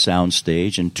rehearsal on the sound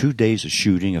stage and 2 days of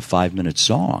shooting a 5-minute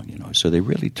song, So they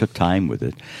really took time with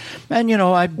it. And,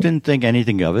 I didn't think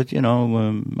anything of it,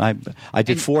 I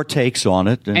did 4 takes on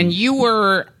it. And you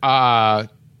were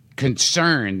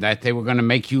concerned that they were going to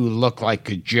make you look like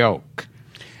a joke.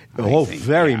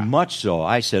 Very much so.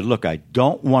 I said, look, I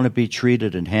don't want to be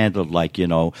treated and handled like,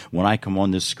 when I come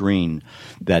on this screen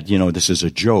that, this is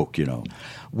a joke,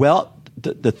 Well,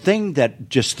 the thing that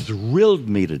just thrilled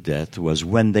me to death was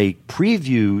when they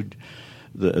previewed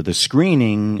the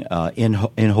screening in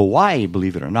Hawaii,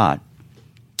 believe it or not.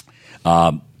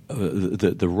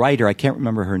 The writer, I can't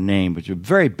remember her name, but a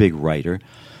very big writer,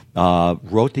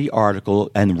 wrote the article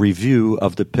and review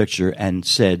of the picture and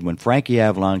said, when Frankie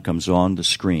Avalon comes on the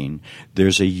screen,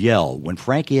 there's a yell. When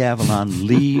Frankie Avalon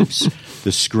leaves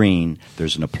the screen,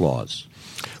 there's an applause.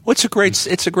 Well, it's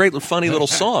a great, funny little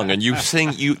song, and you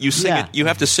sing it. You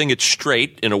have to sing it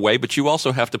straight in a way, but you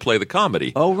also have to play the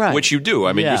comedy. Oh, right. Which you do.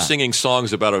 I mean, you're singing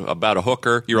songs about a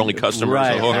hooker. Your only customer is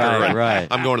a hooker. Right.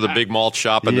 I'm going to the big malt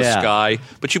shop in the sky.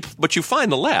 But you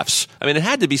find the laughs. I mean, it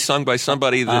had to be sung by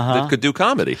somebody that could do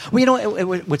comedy. Well,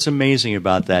 what's amazing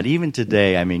about that, even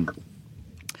today, I mean,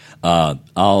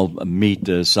 I'll meet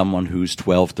someone who's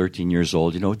 12, 13 years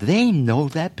old. They know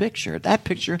that picture. That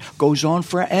picture goes on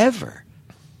forever.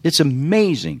 It's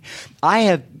amazing. I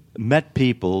have met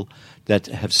people that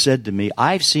have said to me,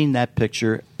 I've seen that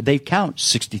picture. They count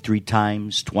 63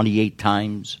 times, 28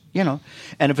 times,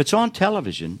 And if it's on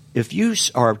television, if you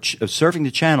are surfing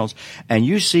the channels and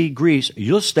you see Grease,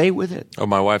 you'll stay with it. Oh,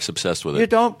 my wife's obsessed with it. You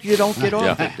don't get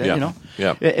off it.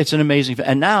 Yeah. It's an amazing.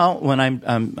 And now when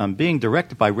I'm being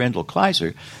directed by Randall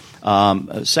Kleiser,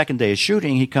 second day of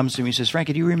shooting, he comes to me and says,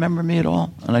 Frankie, do you remember me at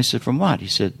all? And I said, from what? He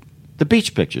said, the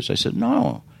beach pictures. I said,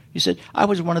 no. He said, I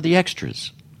was one of the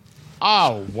extras.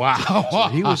 Oh, wow. So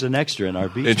he was an extra in our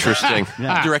beach. Interesting.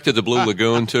 He directed The Blue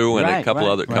Lagoon, too, and a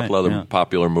couple other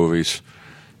popular movies.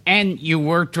 And you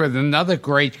worked with another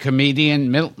great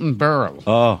comedian, Milton Berle.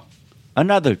 Oh,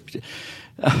 another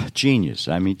genius.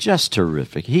 I mean, just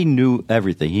terrific. He knew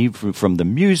everything. He from the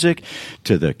music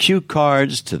to the cue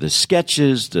cards to the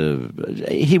sketches.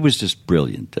 He was just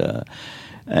brilliant.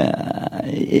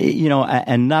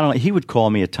 And not only he would call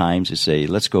me at times to say,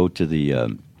 "Let's go to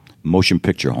the motion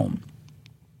picture home."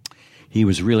 He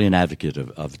was really an advocate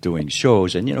of doing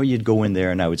shows, and you'd go in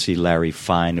there, and I would see Larry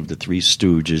Fine of the Three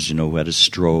Stooges, who had a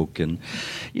stroke, and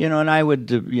and I would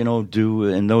do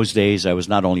in those days. I was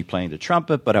not only playing the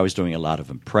trumpet, but I was doing a lot of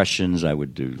impressions. I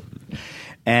would do.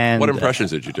 And what impressions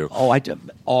did you do? I did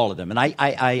all of them, and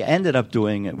I ended up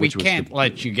doing. Which we can't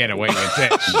let you get away with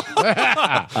this.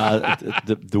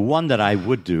 The one that I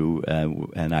would do,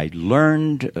 and I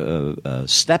learned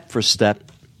step for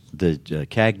step the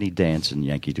Cagney dance in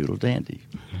Yankee Doodle Dandy.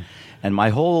 And my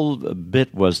whole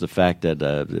bit was the fact that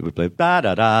it would play da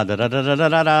da da da da da da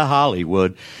da da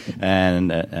Hollywood,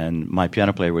 and my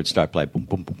piano player would start playing boom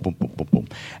boom boom boom boom boom boom,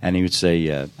 and he would say,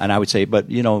 and I would say, but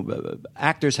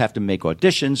actors have to make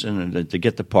auditions and to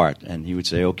get the part, and he would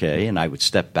say okay, and I would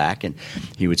step back, and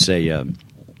he would say,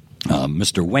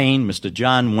 Mr. Wayne, Mr.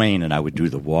 John Wayne, and I would do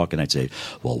the walk, and I'd say,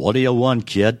 well, what do you want,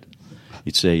 kid?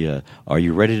 He'd say, are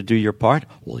you ready to do your part?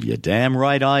 Well, you're damn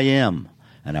right I am.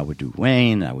 And I would do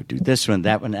Wayne, I would do this one,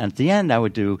 that one, and at the end I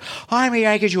would do, I'm a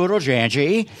Yankee Doodle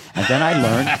Dandy, and then I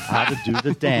learned how to do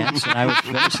the dance, and I would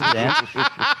finish the dance,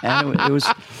 and it was,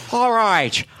 all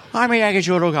right, I'm a Yankee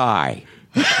Doodle guy.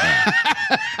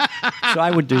 So I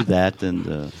would do that,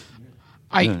 and...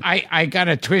 I got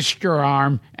to twist your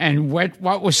arm, and what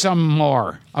was some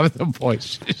more of the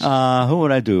voices? Who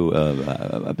would I do?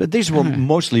 But these were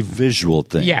mostly visual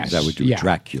things. Yes, I would do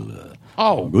Dracula.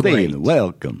 Oh, good great. evening,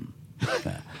 welcome.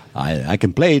 I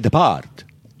can play the part.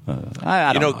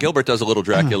 I don't know. Gilbert does a little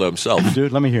Dracula himself.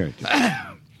 Dude, let me hear it.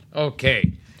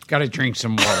 Okay, got to drink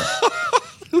some water.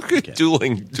 Look at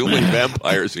dueling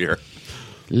vampires here.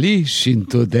 Listen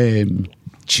to them,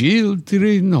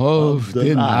 children of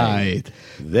the night.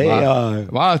 They are.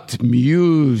 What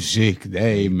music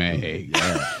they make.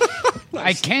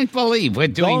 I can't believe we're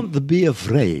doing... Don't be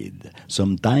afraid.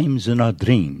 Sometimes in our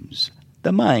dreams,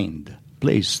 the mind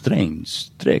plays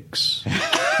strange tricks.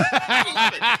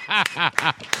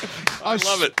 A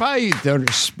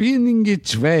spider spinning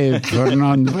its web for an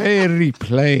unwary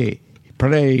prey.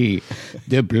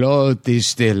 The blood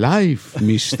is the life,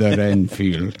 Mr.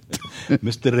 Enfield.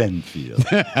 Mr. Enfield.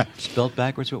 Spelled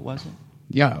backwards, what was it?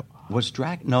 Yeah. Was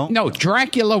No. No,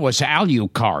 Dracula was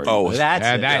Alucard. Oh, that's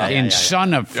it. In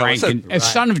Son of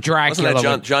Son of Dracula. Wasn't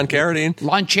that John Carradine?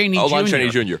 Lon Chaney Jr. Oh, Lon Chaney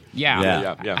Jr.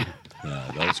 Yeah. Yeah,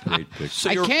 that was a great picture. So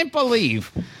I can't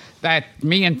believe that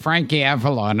me and Frankie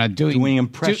Avalon are doing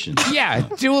impressions.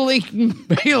 Dueling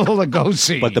Bela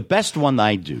Lugosi. But the best one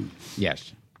I do,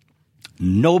 yes.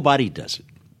 nobody does it.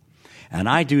 And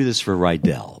I do this for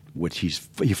Rydell, which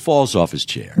he falls off his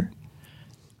chair.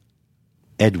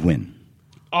 Edwin.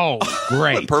 Oh,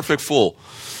 great. Perfect fool.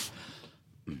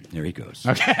 There he goes.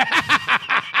 Okay.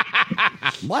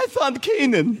 My son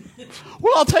Keenan.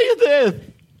 Well, I'll tell you this.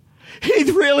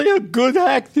 He's really a good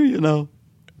actor, you know.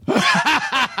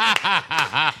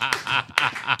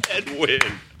 Edwin.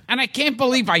 And I can't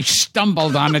believe I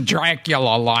stumbled on a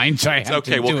Dracula line, so I have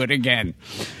to do it again.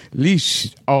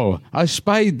 A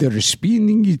spider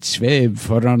spinning its web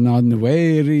for an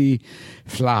unwary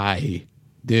fly.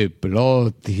 The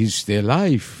blood is the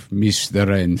life,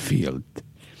 Mr. Enfield.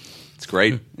 It's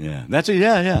great. Yeah,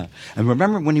 yeah. And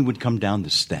remember when he would come down the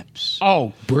steps?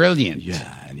 Oh, brilliant.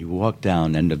 Yeah, and he walked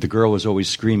down, and the girl was always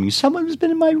screaming, someone's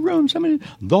been in my room,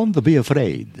 Don't be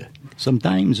afraid.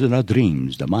 Sometimes in our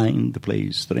dreams, the mind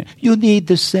plays strange. You need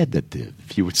the sedative,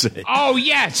 he would say. Oh,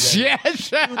 yes. You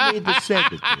need the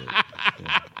sedative.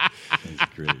 Yeah.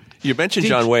 That's great. You mentioned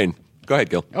John Wayne. Go ahead,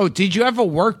 Gil. Oh, did you ever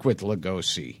work with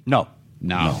Lugosi? No,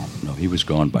 he was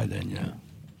gone by then, yeah.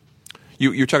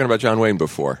 You're talking about John Wayne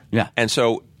before. Yeah. And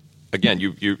so, again,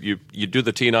 you do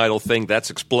the Teen Idol thing.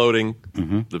 That's exploding.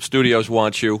 Mm-hmm. The studios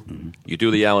want you. Mm-hmm. You do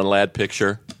the Alan Ladd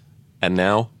picture. And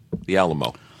now, the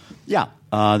Alamo. Yeah.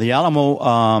 The Alamo,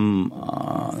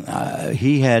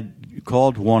 he had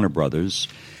called Warner Brothers,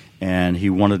 and he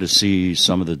wanted to see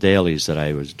some of the dailies that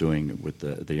I was doing with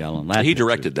the Alan Ladd. He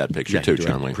directed that picture, too,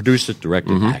 John Wayne. Produced it,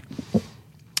 directed it.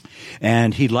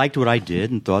 And he liked what I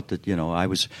did and thought that,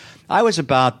 I was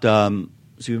about, so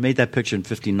we made that picture in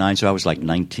 59, so I was like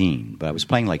 19, but I was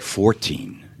playing like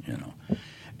 14,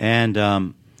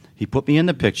 And he put me in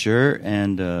the picture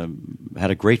and had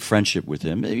a great friendship with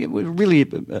him. It was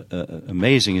really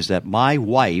amazing is that my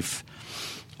wife,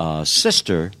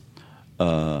 sister,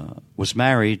 was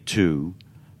married to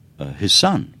his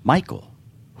son, Michael,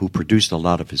 who produced a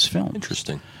lot of his films.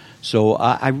 Interesting. So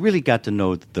I really got to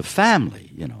know the family,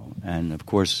 and of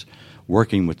course,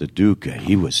 working with the Duke,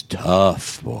 he was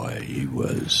tough, boy. He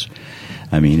was.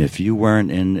 I mean, if you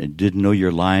didn't know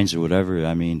your lines or whatever,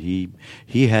 I mean,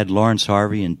 he had Lawrence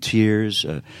Harvey in tears.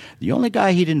 The only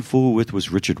guy he didn't fool with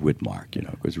was Richard Widmark,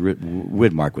 because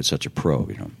Widmark was such a pro,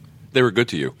 They were good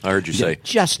to you, I heard you say.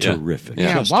 Just terrific.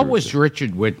 Yeah, just what terrific. was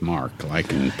Richard Widmark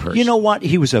like in person? You know what?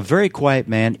 He was a very quiet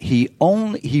man. He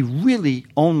really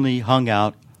only hung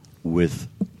out with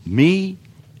me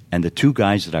and the two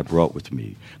guys that I brought with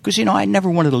me. Because, I never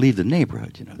wanted to leave the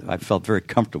neighborhood. I felt very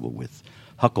comfortable with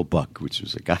Hucklebuck, which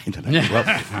was a guy that I grew up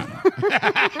with.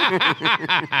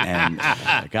 And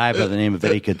a guy by the name of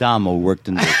Eddie Cadamo worked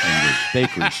in the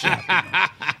bakery shop.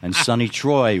 And Sonny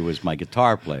Troy was my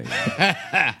guitar player.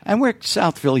 And we're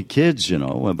South Philly kids,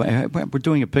 We're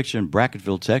doing a picture in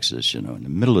Brackettville, Texas, in the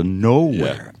middle of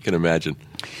nowhere. Yeah, I can imagine.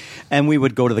 And we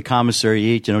would go to the commissary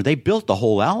each. They built the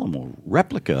whole Alamo,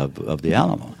 replica of the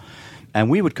Alamo. And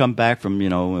we would come back from,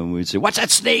 and we'd say, "What's that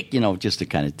snake?" Just to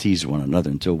kind of tease one another.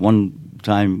 Until one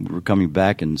time we were coming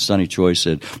back, and Sonny Troy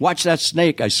said, "Watch that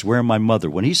snake! I swear my mother."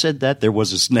 When he said that, there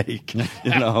was a snake.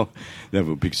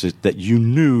 Because that you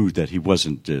knew that he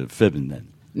wasn't fibbing then.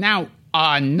 Now,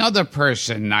 another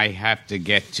person I have to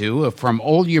get to from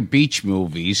all your beach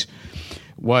movies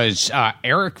was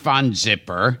Eric Von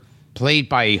Zipper, played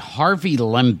by Harvey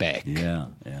Lembeck. Yeah.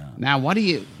 Now,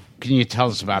 can you tell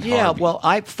us about Harvey? Yeah, well,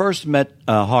 I first met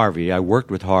Harvey. I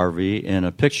worked with Harvey in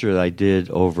a picture that I did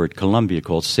over at Columbia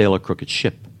called Sail a Crooked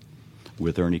Ship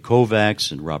with Ernie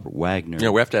Kovacs and Robert Wagner. Yeah,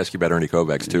 we have to ask you about Ernie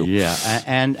Kovacs, too. Yeah,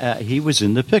 and he was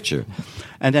in the picture.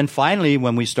 And then finally,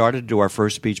 when we started to do our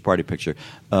first beach party picture,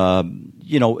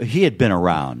 he had been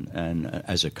around and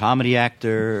as a comedy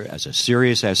actor, as a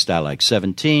serious as Style Like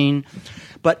 17.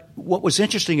 But what was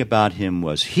interesting about him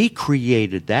was he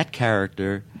created that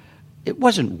character. It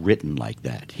wasn't written like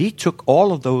that. He took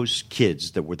all of those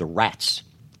kids that were the rats,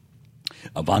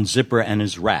 Von Zipper and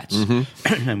his rats.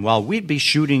 Mm-hmm. And while we'd be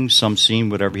shooting some scene,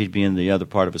 whatever, he'd be in the other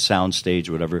part of a sound stage,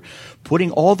 whatever,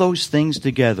 putting all those things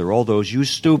together, all those "you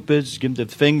stupids," give him the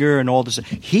finger and all this.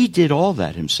 He did all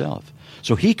that himself.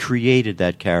 So he created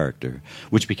that character,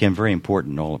 which became very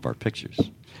important in all of our pictures.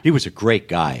 He was a great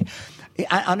guy.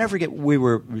 I'll never forget, we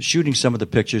were shooting some of the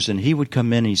pictures, and he would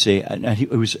come in and he'd say, and he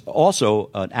was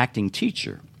also an acting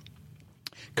teacher,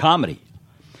 comedy.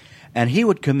 And he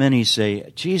would come in, he'd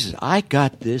say, Jesus, I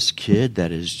got this kid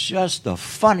that is just the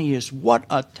funniest. What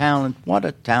a talent, what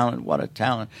a talent, what a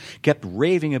talent. Kept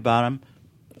raving about him.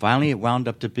 Finally, it wound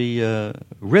up to be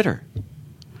Ritter.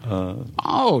 John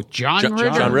Ritter.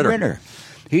 John Ritter.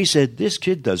 He said, this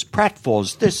kid does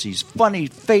pratfalls, he's funny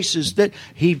faces, that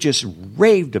he just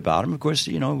raved about him. Of course,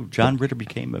 John Ritter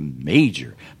became a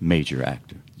major, major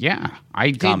actor. Yeah,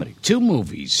 I did Comedy. 2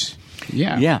 movies.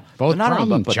 Yeah, Yeah, both not only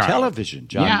Problem but Child. television.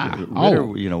 John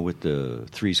Ritter, with the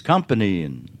Three's Company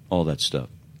and all that stuff.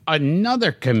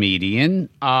 Another comedian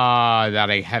that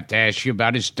I have to ask you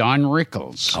about is Don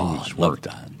Rickles. Oh, I love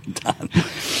Don.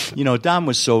 Don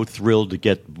was so thrilled to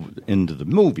get into the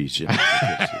movies.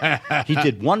 He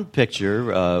did one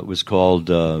picture. It was called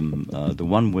the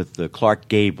one with Clark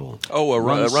Gable. Oh,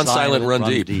 Run Silent, Run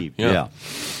Deep. Yeah.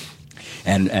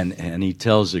 And he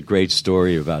tells a great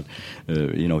story about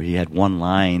he had one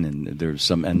line and there's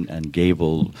some and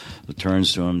Gable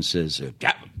turns to him and says,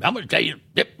 I'm going to tell you,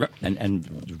 and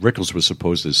Rickles was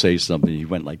supposed to say something. He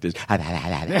went like this.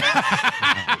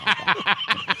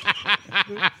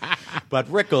 But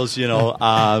Rickles,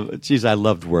 geez, I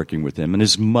loved working with him. And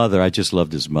his mother, I just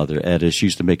loved his mother, Etta. She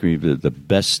used to make me the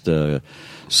best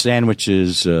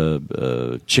sandwiches,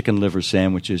 chicken liver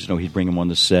sandwiches. He'd bring them on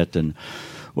the set, and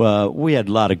well, we had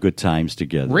a lot of good times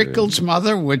together. Rickles'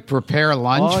 mother would prepare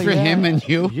lunch for him and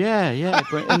you? Yeah,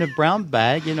 in a brown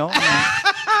bag,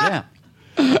 Yeah.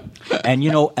 And,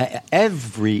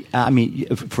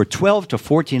 for 12 to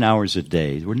 14 hours a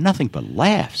day, there were nothing but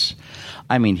laughs.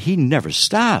 I mean, he never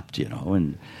stopped,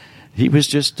 and he was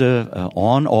just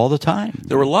on all the time.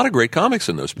 There were a lot of great comics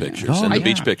in those pictures, the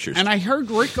beach pictures. And I heard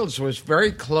Rickles was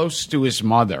very close to his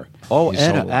mother. Oh,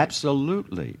 Etta,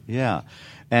 absolutely, yeah.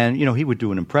 And, he would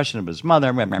do an impression of his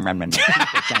mother.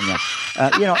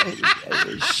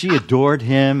 She adored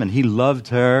him, and he loved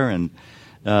her, and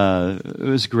it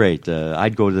was great.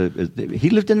 I'd go to he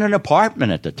lived in an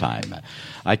apartment at the time.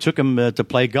 I took him to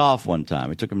play golf one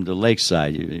time. I took him to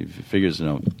Lakeside. He figures,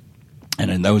 And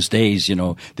in those days,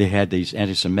 they had these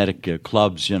anti-Semitic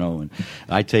clubs, and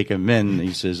I take him in. And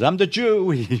he says, I'm the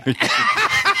Jew. In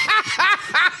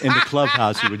the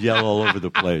clubhouse, he would yell all over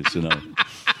the place,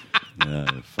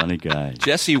 funny guy.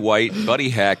 Jesse White, Buddy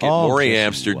Hackett, Maury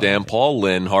Amsterdam, Paul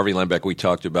Lynn, Harvey Lembeck we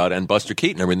talked about, and Buster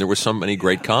Keaton. I mean, there were so many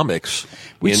great comics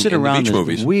in the beach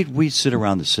movies. We'd sit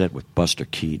around the set with Buster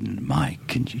Keaton. Mike,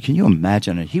 can you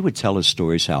imagine it? He would tell us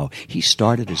stories how he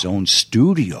started his own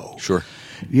studio. Sure.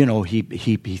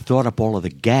 He thought up all of the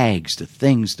gags, the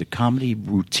things, the comedy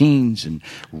routines, and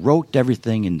wrote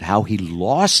everything, and how he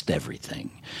lost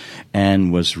everything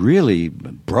and was really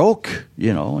broke,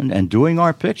 and doing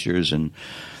our pictures and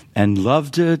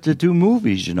loved to do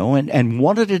movies, and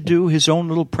wanted to do his own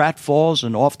little pratfalls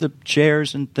and off the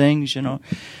chairs and things, Wasn't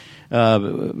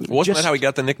that how he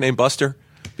got the nickname Buster?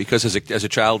 Because as a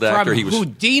child actor, he was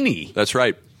Houdini. That's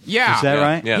right. Yeah. Is that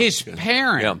right? Yeah. His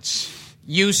parents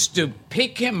used to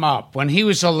pick him up when he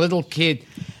was a little kid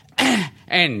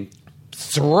and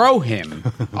throw him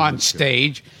on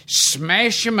stage,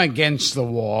 smash him against the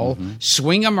wall,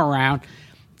 swing him around,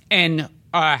 and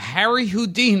Harry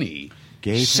Houdini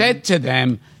said to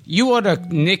them, you ought to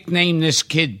nickname this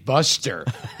kid Buster.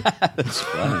 That's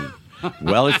funny.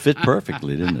 Well, it fit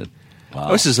perfectly, didn't it?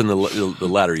 Wow. This is in the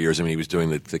latter years. I mean, he was doing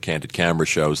the Candid Camera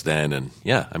shows then, and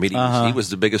he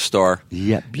was the biggest star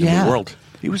in the world.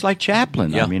 He was like Chaplin.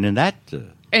 Yeah. I mean, in that.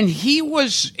 And he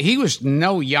was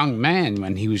no young man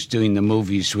when he was doing the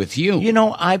movies with you.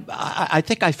 I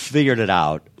think I figured it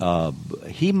out.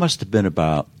 He must have been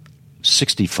about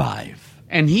 65.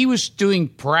 And he was doing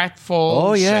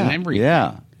pratfalls and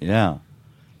everything.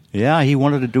 Yeah, he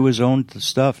wanted to do his own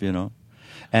stuff,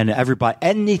 And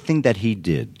anything that he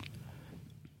did,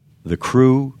 the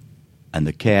crew and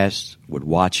the cast would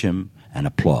watch him and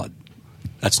applaud.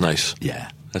 That's nice. Yeah.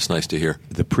 That's nice to hear.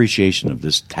 The appreciation of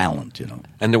this talent,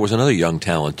 And there was another young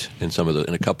talent in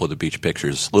a couple of the beach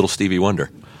pictures, little Stevie Wonder.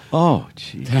 Oh,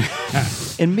 gee.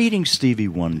 In meeting Stevie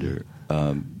Wonder,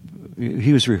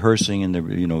 he was rehearsing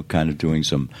and kind of doing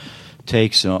some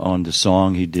takes on the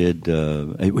song he did.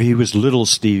 He was little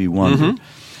Stevie Wonder. Mm-hmm.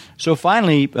 So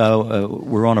finally,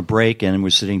 we're on a break and we're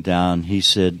sitting down. He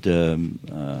said,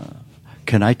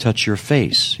 "Can I touch your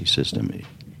face?" He says to me.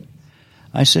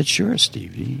 I said, "Sure,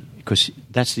 Stevie," because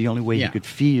that's the only way you could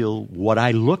feel what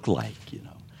I look like,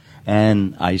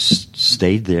 And I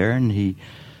stayed there, and he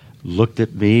looked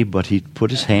at me, but he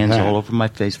put his hands all over my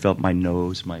face, felt my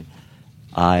nose, my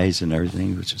eyes, and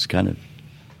everything, which was kind of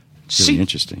really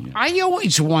interesting. Yeah. I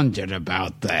always wondered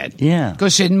about that. Yeah.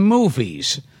 Because in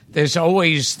movies, there's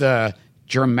always the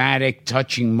dramatic,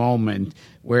 touching moment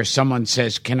where someone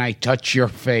says, "Can I touch your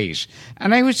face?"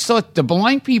 And I always thought the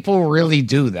blind people really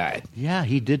do that. Yeah,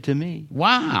 he did to me.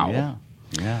 Wow. Yeah.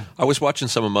 Yeah. I was watching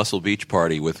some Muscle Beach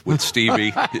Party with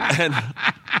Stevie, and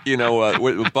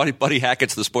Buddy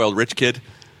Hackett's the spoiled rich kid,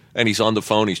 and he's on the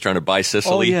phone. He's trying to buy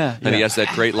Sicily, and he has that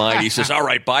great line. He says, "All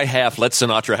right, buy half. Let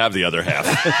Sinatra have the other half."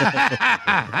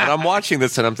 And I'm watching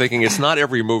this, and I'm thinking, it's not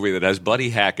every movie that has Buddy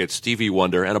Hackett, Stevie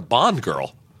Wonder, and a Bond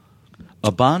girl.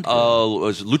 A Bond girl?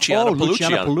 Was Luciana Paluzzi.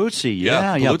 Luciana Paluzzi.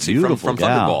 Yeah, Paluzzi beautiful from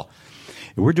Thunderball.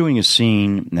 We're doing a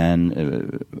scene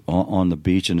and on the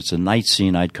beach, and it's a night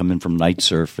scene. I'd come in from night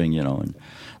surfing, and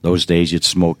those days you'd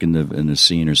smoke in the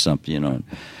scene or something,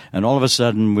 and all of a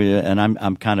sudden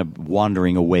I'm kind of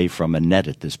wandering away from Annette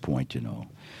at this point,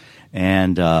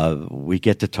 and we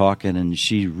get to talking, and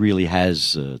she really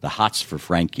has the hots for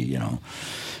Frankie,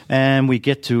 And we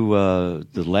get to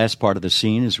the last part of the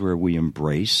scene is where we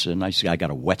embrace, and I got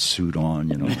a wetsuit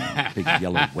on, a big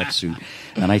yellow wetsuit,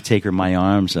 and I take her in my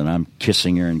arms, and I'm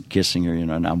kissing her,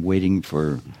 and I'm waiting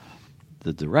for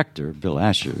the director, Bill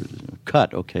Asher,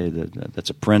 cut. Okay, that's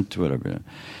a print, whatever.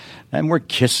 And we're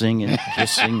kissing and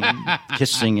kissing and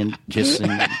kissing and kissing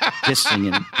and kissing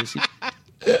and kissing.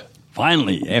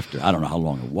 Finally, after I don't know how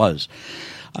long it was,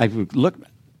 I look.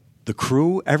 The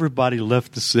crew, everybody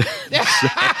left the set.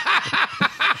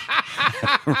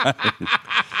 Right.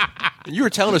 You were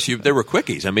telling us they were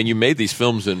quickies. I mean, you made these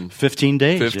films in 15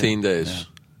 days. 15 days.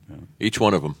 Yeah. Each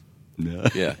one of them.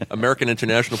 Yeah. American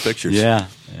International Pictures. Yeah.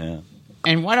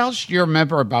 And what else do you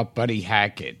remember about Buddy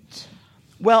Hackett?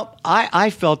 Well, I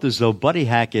felt as though Buddy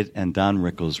Hackett and Don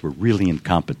Rickles were really in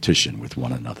competition with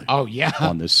one another. Oh, yeah.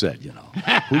 On the set,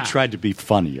 Who tried to be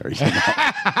funnier,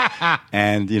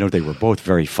 And, they were both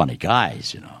very funny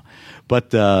guys, But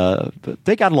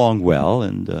they got along well,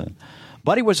 and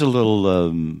Buddy was a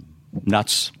little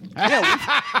nuts. Yeah,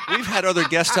 we've had other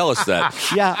guests tell us that.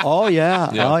 Yeah. Oh,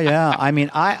 yeah. Yeah. Oh, yeah. I mean,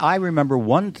 I remember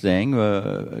one thing.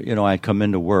 I'd come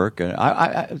into work, and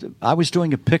I was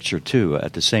doing a picture too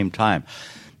at the same time.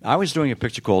 I was doing a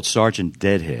picture called Sergeant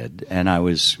Deadhead, and I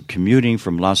was commuting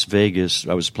from Las Vegas.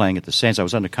 I was playing at the Sands. I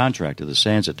was under contract at the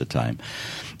Sands at the time.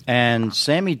 And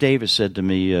Sammy Davis said to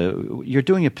me, "You're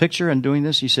doing a picture and doing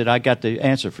this?" He said, "I got the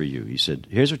answer for you." He said,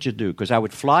 "Here's what you do," because I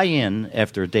would fly in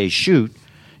after a day's shoot,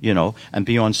 and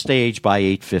be on stage by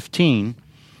 8:15,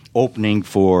 opening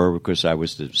because I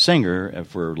was the singer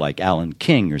for like Alan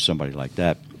King or somebody like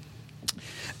that.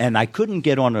 And I couldn't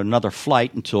get on another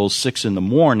flight until 6 in the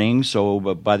morning, so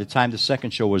by the time the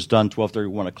second show was done, 12:30,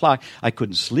 1 o'clock, I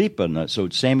couldn't sleep. So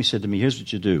Sammy said to me, "Here's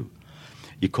what you do.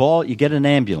 You get an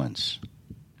ambulance."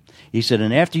 He said,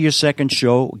 "And after your second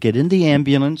show, get in the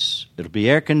ambulance. It'll be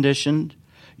air-conditioned.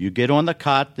 You get on the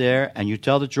cot there, and you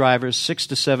tell the driver 6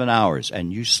 to 7 hours,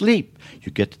 and you sleep.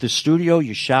 You get to the studio,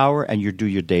 you shower, and you do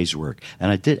your day's work."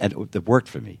 And I did, and it worked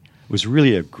for me. It was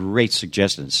really a great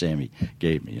suggestion Sammy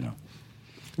gave me,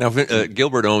 Now,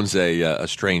 Gilbert owns a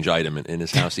strange item in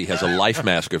his house. He has a life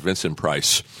mask of Vincent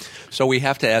Price. So we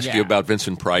have to ask you about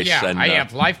Vincent Price. Yeah, and, I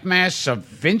have life masks of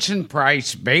Vincent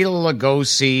Price, Bela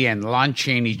Lugosi, and Lon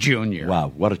Chaney Jr.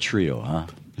 Wow, what a trio, huh?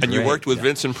 And you worked with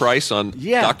Vincent Price on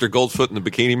Dr. Goldfoot and the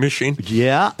Bikini Machine?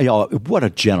 Yeah. What a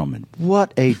gentleman.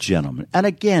 What a gentleman. And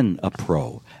again, a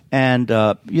pro. And,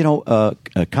 a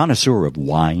connoisseur of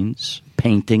wines,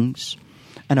 paintings,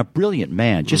 and a brilliant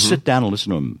man. Just sit down and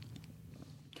listen to him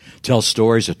tell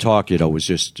stories or talk, was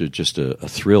just a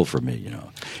thrill for me,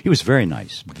 He was very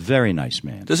nice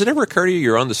man. Does it ever occur to you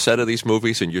you're on the set of these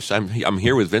movies and I'm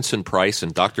here with Vincent Price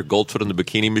and Dr. Goldfoot and the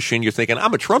Bikini Machine? You're thinking,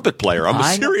 I'm a trumpet player. I'm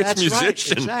a serious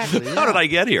musician. Right. Exactly, yeah. How did I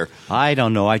get here? I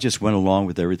don't know. I just went along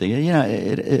with everything.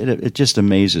 It just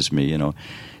amazes me,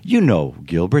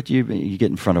 Gilbert, you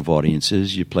get in front of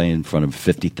audiences. You play in front of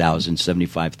 50,000,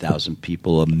 75,000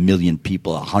 people, 1 million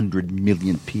people, 100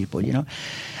 million people,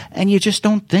 and you just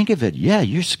don't think of it. Yeah,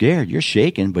 you're scared, you're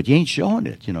shaking, but you ain't showing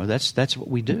it. That's what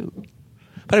we do.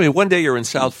 But I mean, one day you're in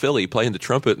South Philly playing the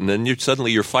trumpet, and then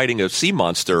you're fighting a sea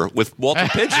monster with Walter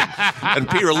Pidgeon and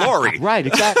Peter Lorre. Right,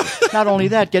 exactly. Not only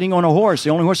that, getting on a horse. The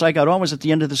only horse I got on was at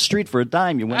the end of the street for a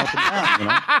dime. You went up and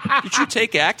down. Did you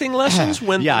take acting lessons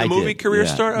when the movie career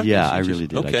started? Yeah, I really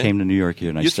did. Okay. I came to New York here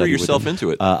and I studied threw yourself with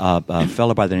into it. A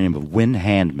fellow by the name of Win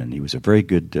Handman. He was a very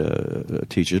good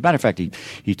teacher. As a matter of fact,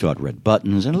 he taught Red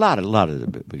Buttons and a lot of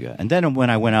and then when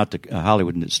I went out to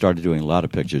Hollywood and started doing a lot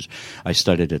of pictures, I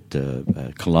studied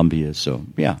at Columbia. So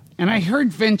yeah. And I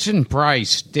heard Vincent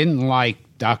Price didn't like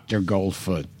Dr.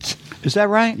 Goldfoot. Is that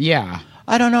right? Yeah.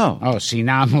 I don't know. Oh, see,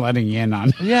 now I'm letting you in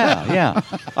on. Yeah.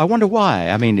 I wonder why.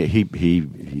 I mean, he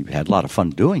had a lot of fun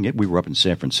doing it. We were up in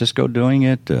San Francisco doing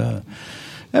it.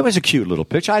 That was a cute little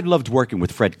picture. I loved working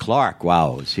with Fred Clark.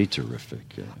 Wow, was he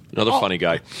terrific. Another funny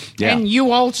guy. Yeah. And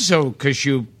you also, because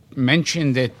you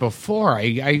mentioned it before,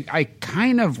 I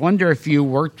kind of wonder if you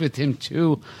worked with him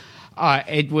too.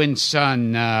 Edwin's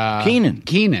son, Keenan.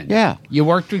 Yeah. You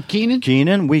worked with Keenan?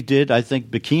 Keenan, we did, I think,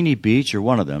 Bikini Beach or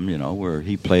one of them, where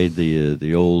he played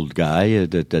the old guy.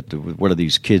 That what do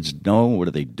these kids know? What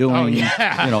are they doing? Oh,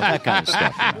 yeah. That kind of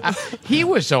stuff. He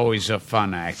was always a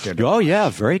fun actor. Oh, yeah,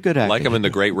 very good actor. Like him in The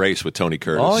Great Race with Tony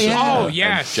Curtis. Oh, yeah. Oh,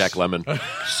 yes. And Jack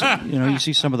Lemmon. You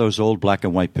see some of those old black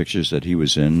and white pictures that he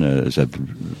was in as a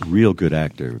real good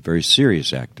actor, very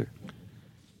serious actor.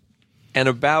 And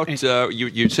about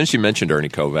you since you mentioned Ernie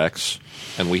Kovacs,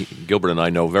 and Gilbert and I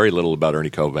know very little about Ernie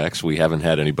Kovacs. We haven't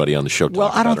had anybody on the show talk Well,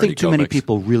 I don't about think Ernie too many Kovacs.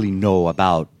 people really know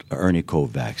about Ernie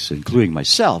Kovacs, including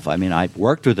myself. I mean, I've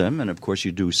worked with him, and of course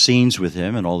you do scenes with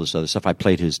him and all this other stuff. I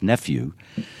played his nephew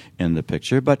in the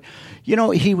picture. But,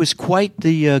 he was quite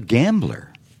the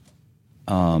gambler.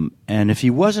 And if he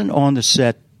wasn't on the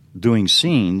set doing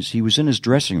scenes, he was in his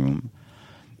dressing room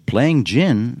playing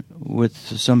gin with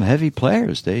some heavy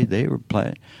players. They were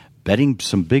betting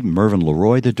some big Mervyn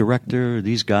LeRoy, the director,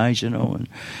 these guys, and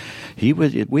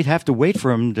we'd have to wait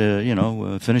for him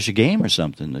to, finish a game or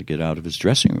something to get out of his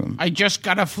dressing room. I just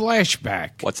got a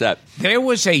flashback. What's that? There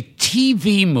was a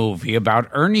TV movie about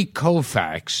Ernie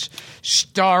Kovacs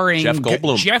starring Jeff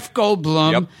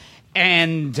Goldblum. Yep.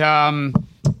 And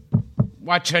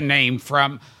what's her name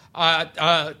from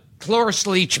Cloris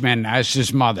Leachman as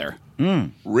his mother.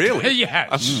 Really?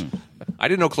 Yes. I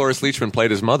didn't know Cloris Leachman played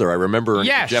his mother. I remember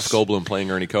Yes. Jeff Goldblum playing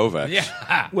Ernie Kovacs.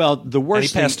 Yeah. Well, the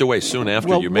worst And he passed away soon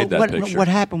after you made that picture. What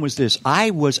happened was this.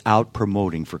 I was out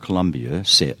promoting for Columbia.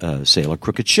 Sailor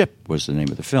Crooked Ship was the name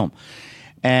of the film.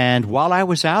 And while I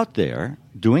was out there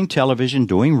doing television,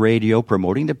 doing radio,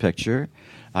 promoting the picture,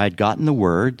 I had gotten the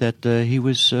word that he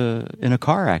was in a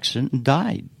car accident and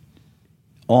died.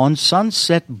 On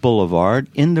Sunset Boulevard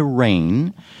in the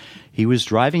rain, he was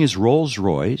driving his Rolls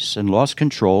Royce and lost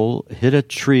control, hit a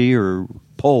tree or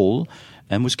pole,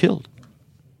 and was killed.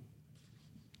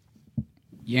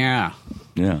 Yeah.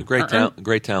 Yeah. Great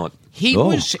talent. He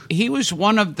was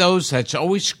one of those that's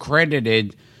always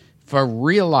credited for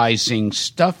realizing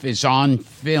stuff is on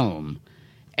film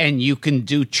and you can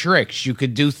do tricks. You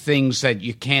could do things that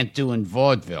you can't do in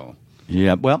vaudeville.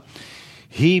 Yeah, well,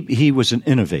 he was an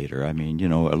innovator. I mean,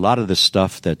 a lot of the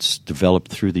stuff that's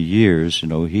developed through the years,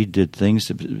 he did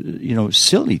things,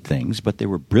 silly things, but they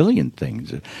were brilliant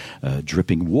things,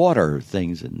 dripping water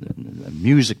things and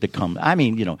music that come. I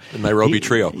mean, The Nairobi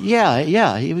Trio.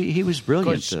 Yeah, he was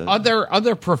brilliant. Because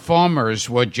other performers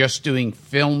were just doing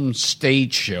film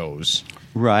stage shows.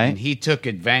 Right. And he took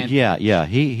advantage. Yeah.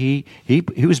 He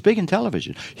was big in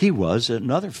television. He was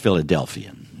another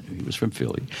Philadelphian. He was from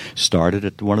Philly. Started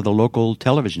at one of the local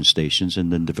television stations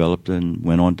and then developed and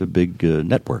went on to big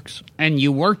networks. And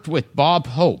you worked with Bob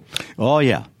Hope. Oh,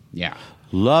 yeah. Yeah.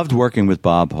 Loved working with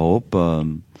Bob Hope.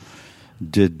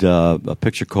 Did a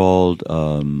picture called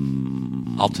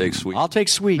I'll Take Sweden. I'll Take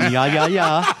Sweden.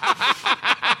 Yeah.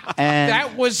 And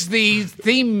That was the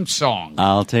theme song.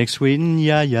 I'll take Sweden.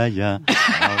 Yeah.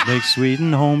 I'll take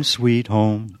Sweden home, sweet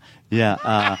home.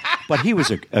 Yeah, but he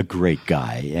was a great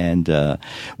guy. And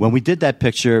when we did that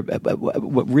picture,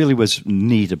 what really was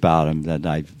neat about him that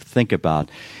I think about,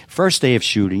 first day of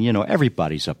shooting,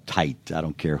 everybody's uptight. I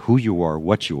don't care who you are,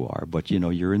 what you are. But,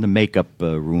 you're in the makeup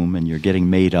room and you're getting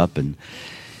made up. And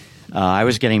I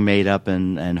was getting made up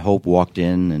and Hope walked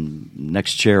in and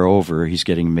next chair over, he's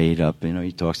getting made up.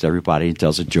 He talks to everybody, he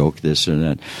tells a joke, this and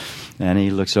that. And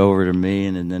he looks over to me,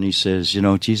 and then he says,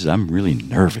 Jesus, I'm really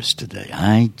nervous today.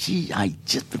 I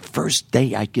just the first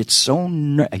day I get so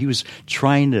nervous. He was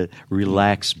trying to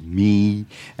relax me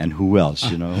and who else,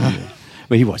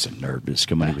 But he wasn't nervous.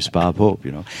 Come on, he was Bob Hope,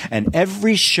 And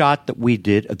every shot that we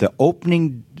did, the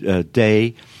opening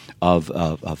day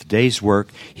of day's work,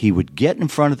 he would get in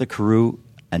front of the crew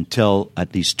and tell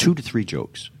at least 2 to 3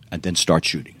 jokes, and then start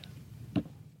shooting.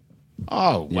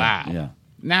 Oh, wow. Yeah.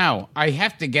 Now, I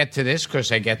have to get to this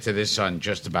because I get to this on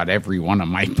just about every one of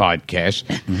my podcasts.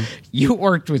 Mm-hmm. You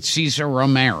worked with Cesar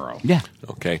Romero. Yeah.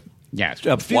 Okay. Yes.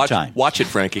 A few times. Watch it,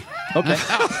 Frankie. Okay.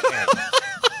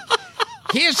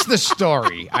 Here's the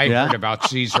story I heard about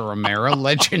Cesar Romero,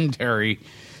 legendary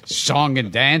song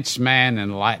and dance man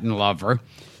and Latin lover,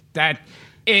 that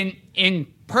in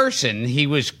person he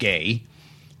was gay.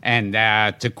 And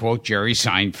to quote Jerry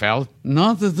Seinfeld,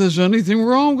 not that there's anything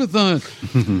wrong with that.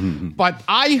 But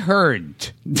I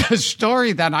heard, the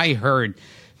story that I heard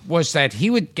was that he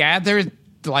would gather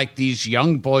like these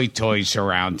young boy toys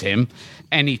around him,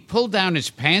 and he'd pull down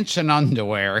his pants and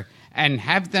underwear and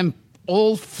have them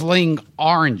all fling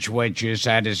orange wedges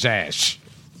at his ass.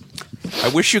 I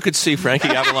wish you could see Frankie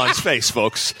Avalon's face,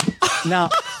 folks. Now,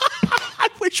 I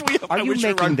wish we are you wish we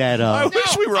making were, that up? I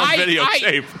wish we were on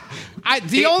videotape.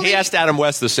 He asked Adam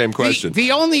West the same question.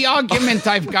 The only argument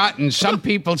I've gotten, some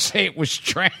people say it was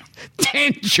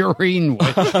tangerine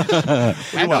wedge.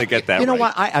 We want to get that you know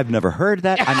right. what? I've never heard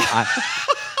that.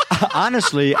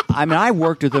 Honestly, I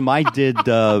worked with him. I did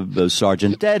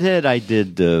Sergeant Deadhead. I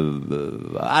did,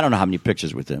 I don't know how many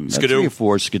pictures with him. Skidoo. 3 or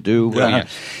 4, Skidoo. Yeah.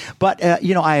 But,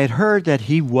 I had heard that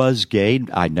he was gay.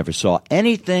 I never saw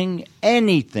anything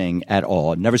at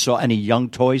all. Never saw any young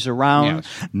toys around. Yes.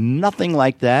 Nothing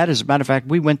like that. As a matter of fact,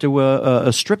 we went to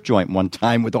a strip joint one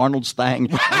time with Arnold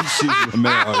Stang and Cesar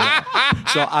Romero.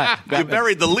 So You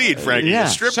buried the lead, Frankie. Yeah. A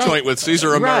strip joint with Cesar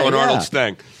Romero and Arnold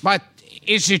Stang. But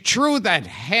is it true that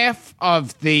half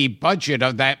of the budget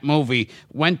of that movie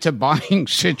went to buying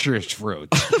citrus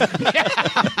fruit?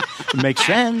 Makes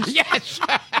sense. Yes.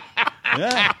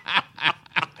 Yeah.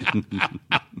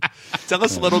 Tell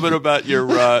us a little bit about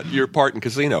your part in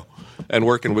Casino and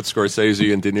working with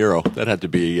Scorsese and De Niro. That had to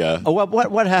be. Well,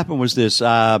 what happened was this.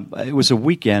 It was a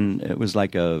weekend. It was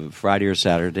like a Friday or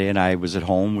Saturday, and I was at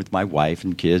home with my wife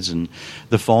and kids, and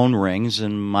the phone rings,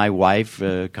 and my wife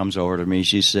comes over to me.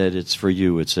 She said, "It's for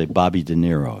you. It's a Bobby De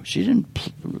Niro." She didn't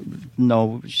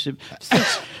know. She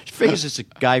figures it's a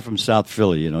guy from South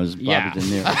Philly. It's Bobby De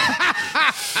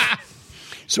Niro.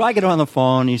 So I get on the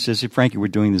phone. He says, "Hey, Frankie, we're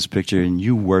doing this picture, and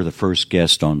you were the first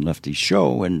guest on Lefty's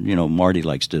show. And, Marty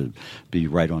likes to be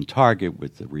right on target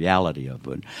with the reality of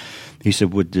it." He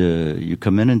said, "Would you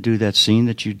come in and do that scene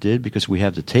that you did? Because we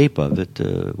have the tape of it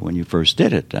when you first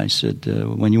did it." I said,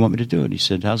 "When you want me to do it?" He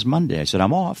said, "How's Monday?" I said,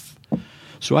 "I'm off."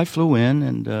 So I flew in,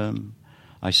 and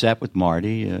I sat with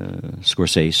Marty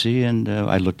Scorsese, and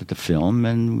I looked at the film,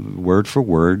 and word for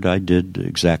word, I did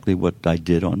exactly what I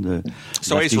did on the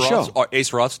Lefty show.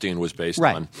 Ace Rothstein was based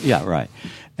Right. on. Yeah, right.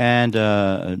 And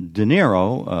De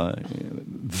Niro,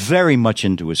 very much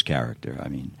into his character. I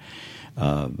mean,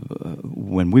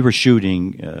 when we were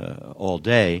shooting all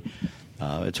day,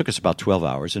 it took us about 12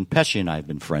 hours, and Pesci and I have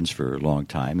been friends for a long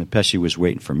time, and Pesci was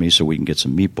waiting for me so we can get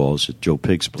some meatballs at Joe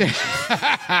Pig's place.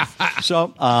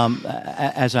 So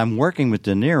as I'm working with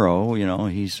De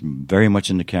Niro, he's very much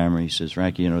in the camera. He says,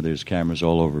 "Frankie, there's cameras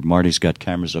all over. Marty's got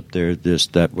cameras up there, this,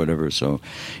 that, whatever." So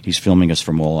he's filming us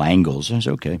from all angles. And I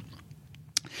said, "Okay."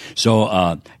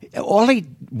 So all he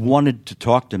wanted to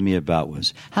talk to me about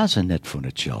was, "How's Annette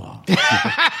Funicello?"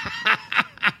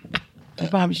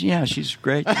 Bob, yeah, she's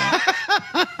great.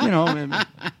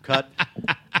 Cut.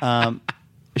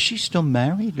 Is she still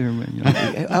married? Or,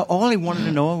 all he wanted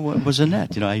to know was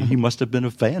Annette. He must have been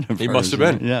a fan of hers. He must have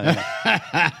been. Yeah.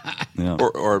 Yeah.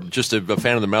 Or just a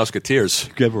fan of the Mouseketeers.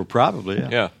 Probably, yeah.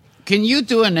 Yeah. Can you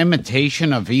do an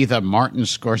imitation of either Martin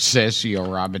Scorsese or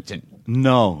Robert?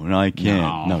 No, I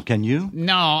can't. No, can you?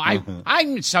 No, I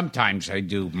sometimes I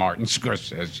do Martin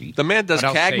Scorsese. The man does But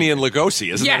I'll Cagney say- and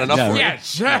Lugosi. Isn't that enough for you?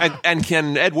 Yes. And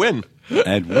can Ed win?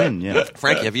 Ed Wynn, yeah.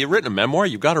 Frankie, have you written a memoir?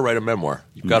 You've got to write a memoir.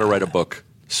 You've got to write a book.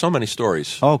 So many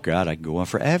stories. Oh, God, I can go on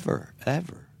forever,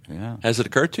 ever. Yeah. Has it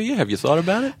occurred to you? Have you thought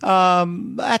about it?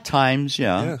 At times,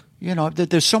 yeah.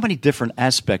 There's so many different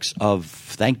aspects of,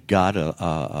 thank God,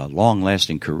 a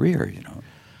long-lasting career,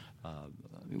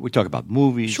 We talk about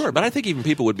movies. Sure, but I think even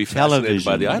people would be fascinated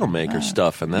by the Idolmaker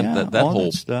stuff and that all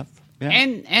whole that stuff. Yeah.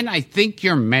 And I think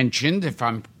you're mentioned, if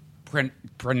I'm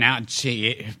pronouncing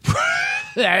it,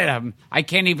 I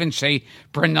can't even say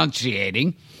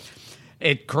pronunciating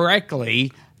it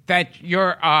correctly, that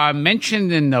you're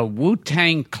mentioned in the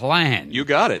Wu-Tang Clan. You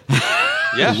got it.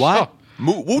 Yes. What?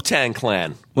 Wu-Tang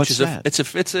Clan. What's that?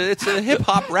 It's a hip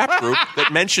hop rap group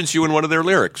that mentions you in one of their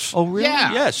lyrics. Oh, really?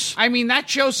 Yeah. Yes. I mean, that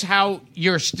shows how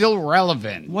you're still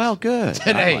relevant. Well, good.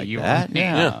 Today, I like you that. are.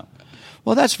 Yeah.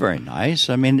 Well, that's very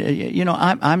nice. I mean,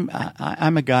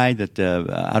 I'm a guy that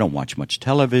I don't watch much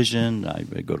television. I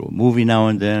go to a movie now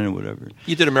and then or whatever.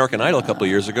 You did American Idol a couple of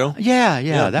years ago.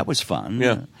 Yeah, that was fun.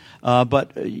 Yeah.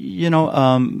 But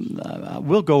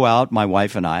we'll go out. My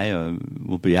wife and I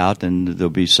will be out, and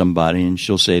there'll be somebody, and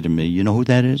she'll say to me, "You know who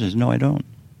that is?" I said, "No, I don't."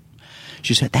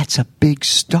 She said, "That's a big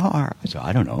star." I said,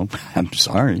 "I don't know. I'm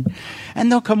sorry."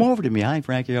 And they'll come over to me. "Hi,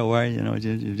 Frankie. How are you?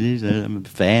 I'm a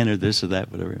fan or this or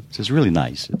that, whatever." It's really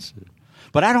nice.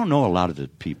 But I don't know a lot of the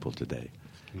people today.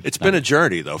 It's been a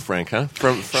journey, though, Frank, huh?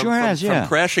 From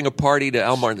crashing a party at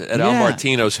Al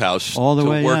Martino's house all the to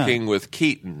way, working with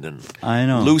Keaton and I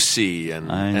know. Lucy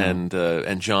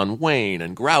and John Wayne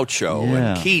and Groucho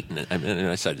and Keaton and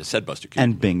I said Buster Keaton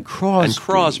and Bing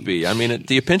Crosby I mean,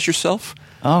 do you pinch yourself?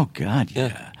 Oh God,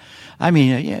 yeah. I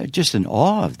mean, just in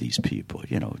awe of these people.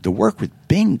 To work with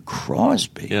Bing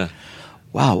Crosby. Yeah.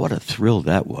 Wow, what a thrill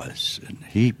that was. And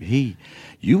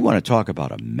you want to talk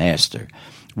about a master.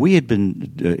 We had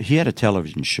been, he had a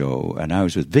television show, and I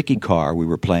was with Vicky Carr. We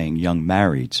were playing Young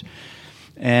Marrieds.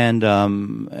 And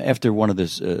after one of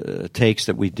the takes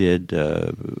that we did,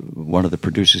 one of the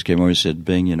producers came over and said,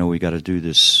 Bing, we got to do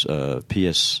this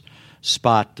PS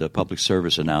spot, public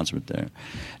service announcement there.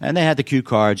 And they had the cue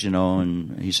cards,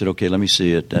 and he said, okay, let me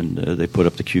see it. And they put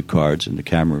up the cue cards and the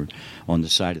camera on the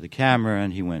side of the camera,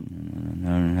 and he went,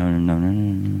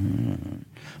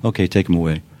 okay, take him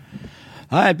away.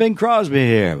 Hi, Bing Crosby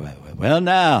here. Well,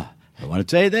 now, I want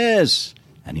to tell you this.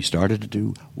 And he started to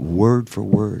do word for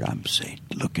word. I'm saying,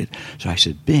 look at. So I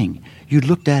said, Bing, you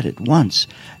looked at it once,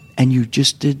 and you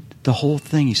just did the whole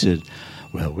thing. He said,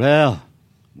 well,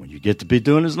 when you get to be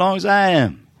doing as long as I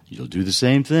am, you'll do the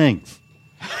same thing.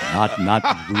 Not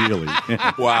really.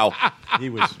 Wow.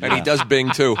 And he does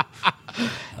Bing, too.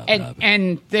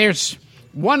 And there's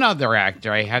one other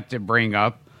actor I had to bring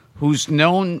up who's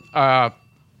known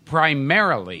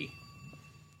primarily.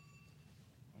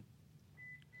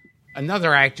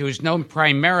 Another actor who's known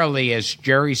primarily as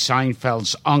Jerry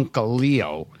Seinfeld's Uncle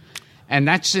Leo, and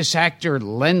that's this actor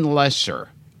Len Lesser.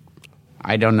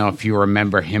 I don't know if you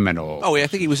remember him at all. Oh, yeah, I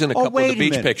think he was in a couple of the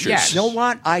beach pictures. Yes. You know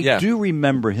what? I do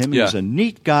remember him. He was a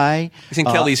neat guy. He's in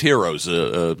Kelly's Heroes,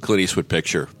 a Clint Eastwood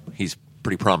picture. He's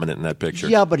pretty prominent in that picture.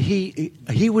 Yeah, but he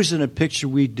was in a picture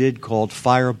we did called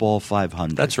Fireball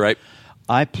 500. That's right.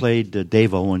 I played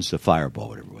Dave Owens, the Fireball,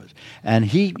 whatever it was. And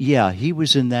he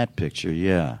was in that picture,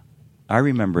 yeah. I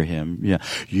remember him, yeah.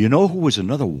 You know who was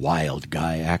another wild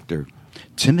guy actor?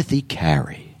 Timothy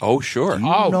Carey. Oh, sure.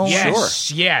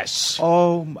 Yes.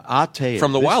 Oh, I'll tell you.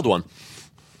 From the Wild One.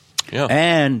 Yeah.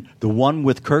 And the one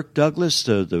with Kirk Douglas,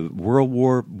 the World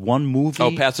War I movie.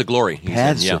 Oh, Paths of Glory.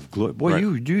 Paths of Glory. Boy, right.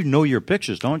 you know your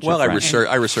pictures, don't you? Well, I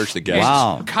Frank? researched the guests.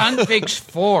 Wow. Convicts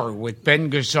 4 with Ben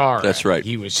Gazzara. That's right.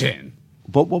 He was in.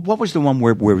 But what was the one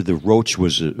where the roach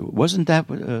was? Wasn't that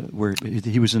where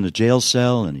he was in the jail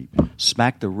cell and he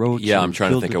smacked the roach? Yeah, I'm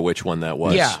trying to think of which one that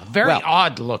was. Yeah, very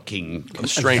odd looking.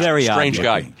 Strange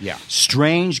guy. Yeah,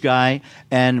 strange guy.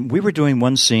 And we were doing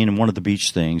one scene in one of the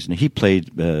beach things, and he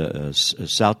played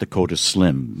South Dakota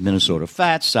Slim, Minnesota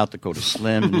Fats, South Dakota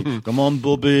Slim. And he, come on,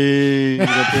 Bobby.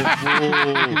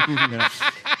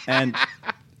 And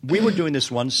we were doing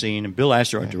this one scene, and Bill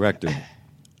Astor, our director.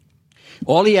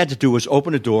 All he had to do was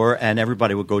open a door, and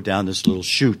everybody would go down this little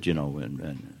chute,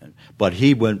 but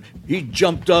he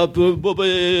jumped up,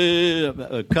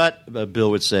 cut.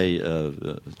 Bill would say,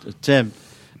 Tim,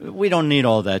 we don't need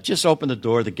all that. Just open the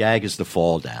door. The gag is the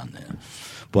fall down there.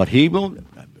 But he will,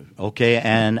 okay,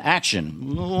 and action.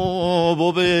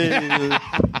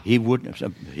 He wouldn't.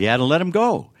 He had to let him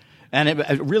go. And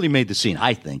it really made the scene,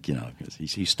 I think, because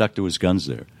he stuck to his guns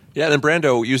there. Yeah, then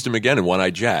Brando used him again in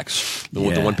One-Eyed Jacks, the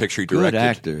one picture he directed. Good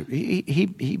actor.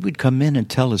 He would come in and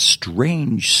tell us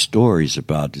strange stories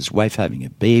about his wife having a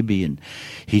baby, and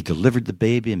he delivered the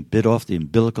baby and bit off the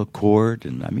umbilical cord,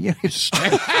 and I mean, it's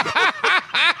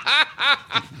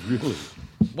really.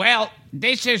 Well,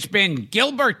 this has been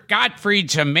Gilbert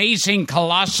Gottfried's Amazing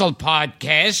Colossal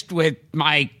Podcast with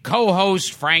my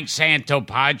co-host Frank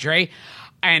Santopadre,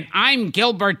 and I'm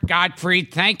Gilbert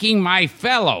Gottfried thanking my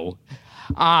fellow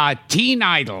teen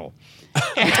idol.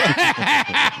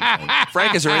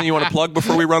 Frank, is there anything you want to plug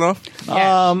before we run off?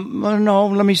 No,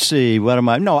 let me see. What am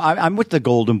I? No, I'm with the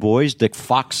Golden Boys, Dick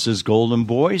Fox's Golden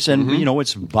Boys, and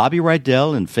it's Bobby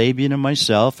Rydell and Fabian and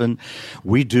myself, and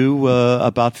we do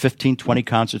about 15, 20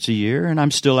 concerts a year, and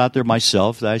I'm still out there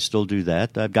myself. I still do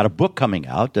that. I've got a book coming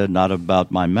out, not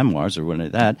about my memoirs or any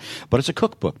of that, but it's a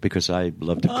cookbook because I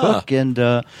love to cook,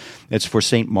 and it's for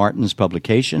St. Martin's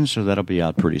Publications, so that'll be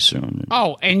out pretty soon.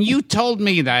 Oh, and you told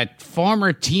me that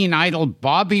former teen idol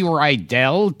Bobby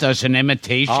Rydell does an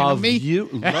imitation of me?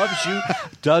 Loves you,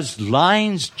 does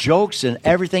lines, jokes, and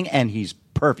everything, and he's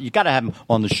perfect. You got to have him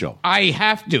on the show. I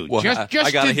have to. Well, just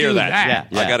I got to hear that.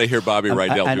 Yeah. I got to hear Bobby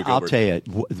Rydell and do Gilbert. I'll tell you,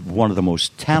 one of the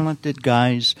most talented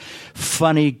guys,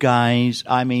 funny guys.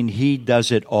 I mean, he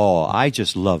does it all. I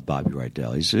just love Bobby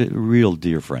Rydell. He's a real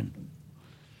dear friend.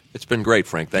 It's been great,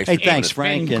 Frank. Thanks for thanks, it.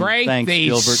 Frank. Been great. And thanks,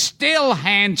 Gilbert. Still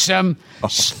handsome.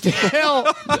 Still.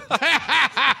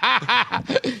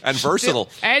 And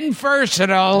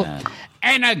versatile. Yeah.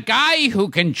 And a guy who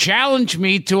can challenge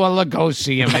me to a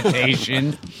Lugosi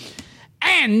imitation.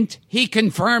 And he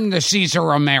confirmed the Cesar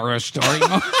Romero story.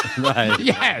 Right.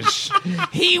 Yes,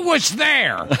 he was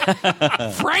there.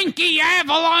 Frankie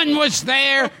Avalon was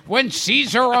there when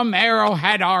Cesar Romero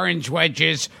had orange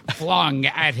wedges flung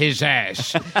at his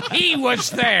ass. He was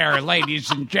there,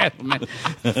 ladies and gentlemen.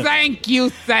 Thank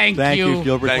you, Thank you,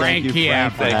 Gilbert. Frankie Thank you,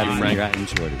 Frank, for Avalon. having me. I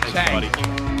enjoyed it. Thank you.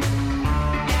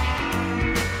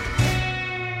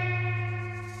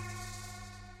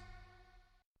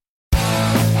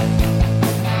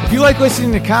 If you like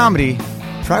listening to comedy,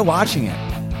 try watching it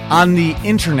on the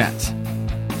internet.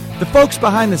 The folks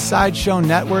behind the Sideshow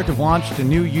Network have launched a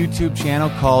new YouTube channel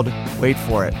called Wait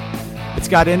For It. It's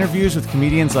got interviews with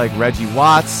comedians like Reggie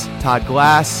Watts, Todd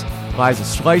Glass, Liza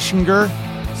Schlesinger.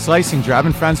 I've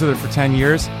been friends with her for 10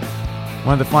 years.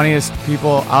 One of the funniest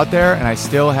people out there, and I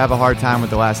still have a hard time with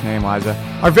the last name, Liza.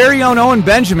 Our very own Owen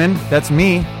Benjamin, that's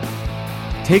me,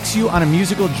 takes you on a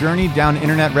musical journey down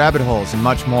internet rabbit holes and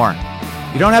much more.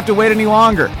 You don't have to wait any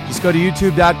longer. Just go to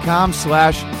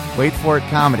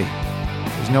youtube.com/waitforitcomedy.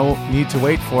 There's no need to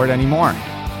wait for it anymore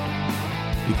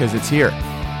because it's here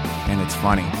and it's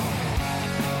funny.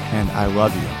 And I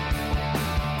love you.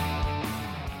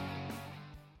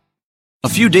 A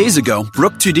few days ago,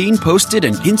 Brooke Tudine posted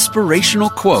an inspirational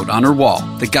quote on her wall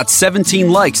that got 17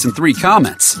 likes and 3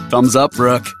 comments. Thumbs up,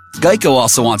 Brooke. Geico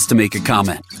also wants to make a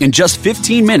comment. In just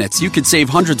 15 minutes, you could save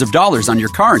hundreds of dollars on your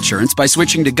car insurance by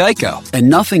switching to Geico. And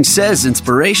nothing says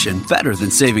inspiration better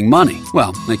than saving money.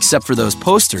 Well, except for those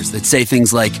posters that say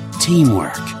things like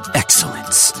teamwork,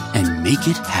 excellence, and make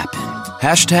it happen.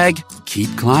 Hashtag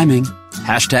keep climbing.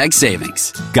 Hashtag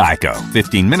savings. Geico.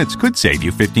 15 minutes could save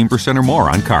you 15% or more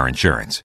on car insurance.